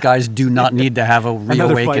old white guys do not need to have a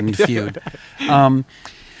reawakened feud. But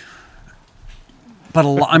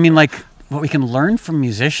I mean, like what we can learn from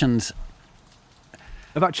musicians.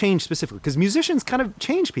 About change specifically, because musicians kind of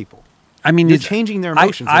change people. I mean, you're changing their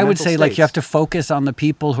emotions. I would say, like, you have to focus on the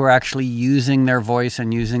people who are actually using their voice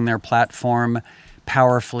and using their platform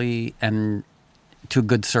powerfully and to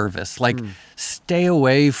good service. Like, stay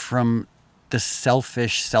away from the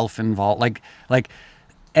selfish, self-involved. Like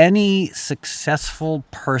any successful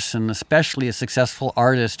person, especially a successful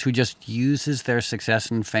artist who just uses their success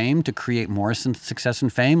and fame to create more success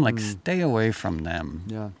and fame, like stay away from them.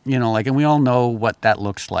 Yeah. And we all know what that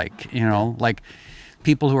looks like, like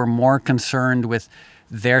people who are more concerned with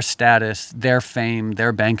their status, their fame,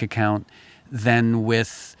 their bank account than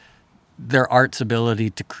with their art's ability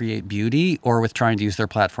to create beauty or with trying to use their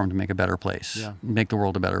platform to make a better place, make the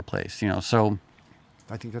world a better place, so.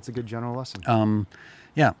 I think that's a good general lesson.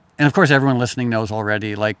 Yeah. And of course, everyone listening knows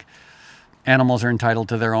already, like, animals are entitled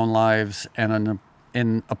to their own lives. And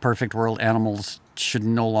in a perfect world, animals should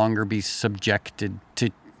no longer be subjected to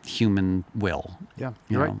human will. Yeah,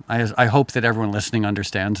 you're right. I hope that everyone listening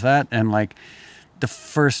understands that. And, like, the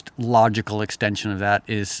first logical extension of that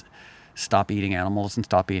is stop eating animals and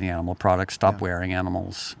stop eating animal products, stop wearing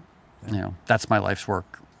animals. That's my life's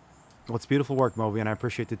work. Well, it's beautiful work, Moby, and I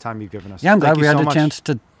appreciate the time you've given us. Yeah, I'm glad we had a chance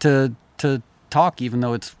to talk, even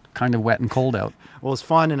though it's kind of wet and cold out. Well, it's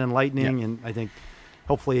fun and enlightening, and I think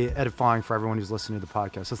hopefully edifying for everyone who's listening to the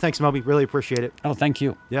podcast. So thanks, Moby. Really appreciate it. Oh, thank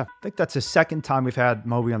you. Yeah. I think that's the second time we've had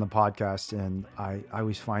Moby on the podcast, and I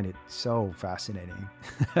always find it so fascinating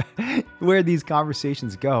where these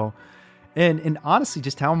conversations go. And honestly,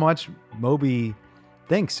 just how much Moby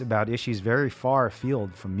thinks about issues very far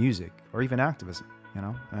afield from music or even activism,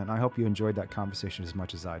 And I hope you enjoyed that conversation as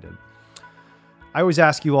much as I did. I always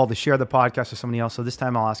ask you all to share the podcast with somebody else. So this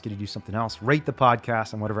time I'll ask you to do something else. Rate the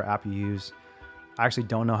podcast on whatever app you use. I actually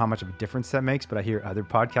don't know how much of a difference that makes, but I hear other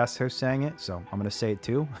podcast hosts saying it. So I'm going to say it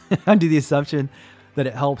too, under the assumption that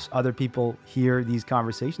it helps other people hear these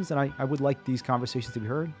conversations. And I would like these conversations to be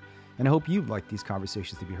heard. And I hope you like these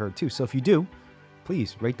conversations to be heard too. So if you do,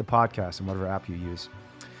 please rate the podcast on whatever app you use.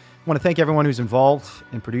 I want to thank everyone who's involved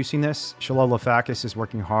in producing this. Shalom Lafakis is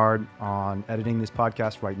working hard on editing this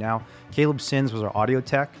podcast right now. Caleb Sins was our audio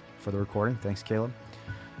tech for the recording. Thanks, Caleb.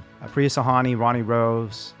 Priya Sahani, Ronnie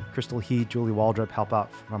Rose, Crystal Heat, Julie Waldrop help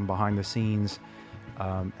out from behind the scenes.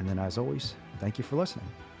 And then as always, thank you for listening.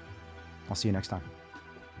 I'll see you next time.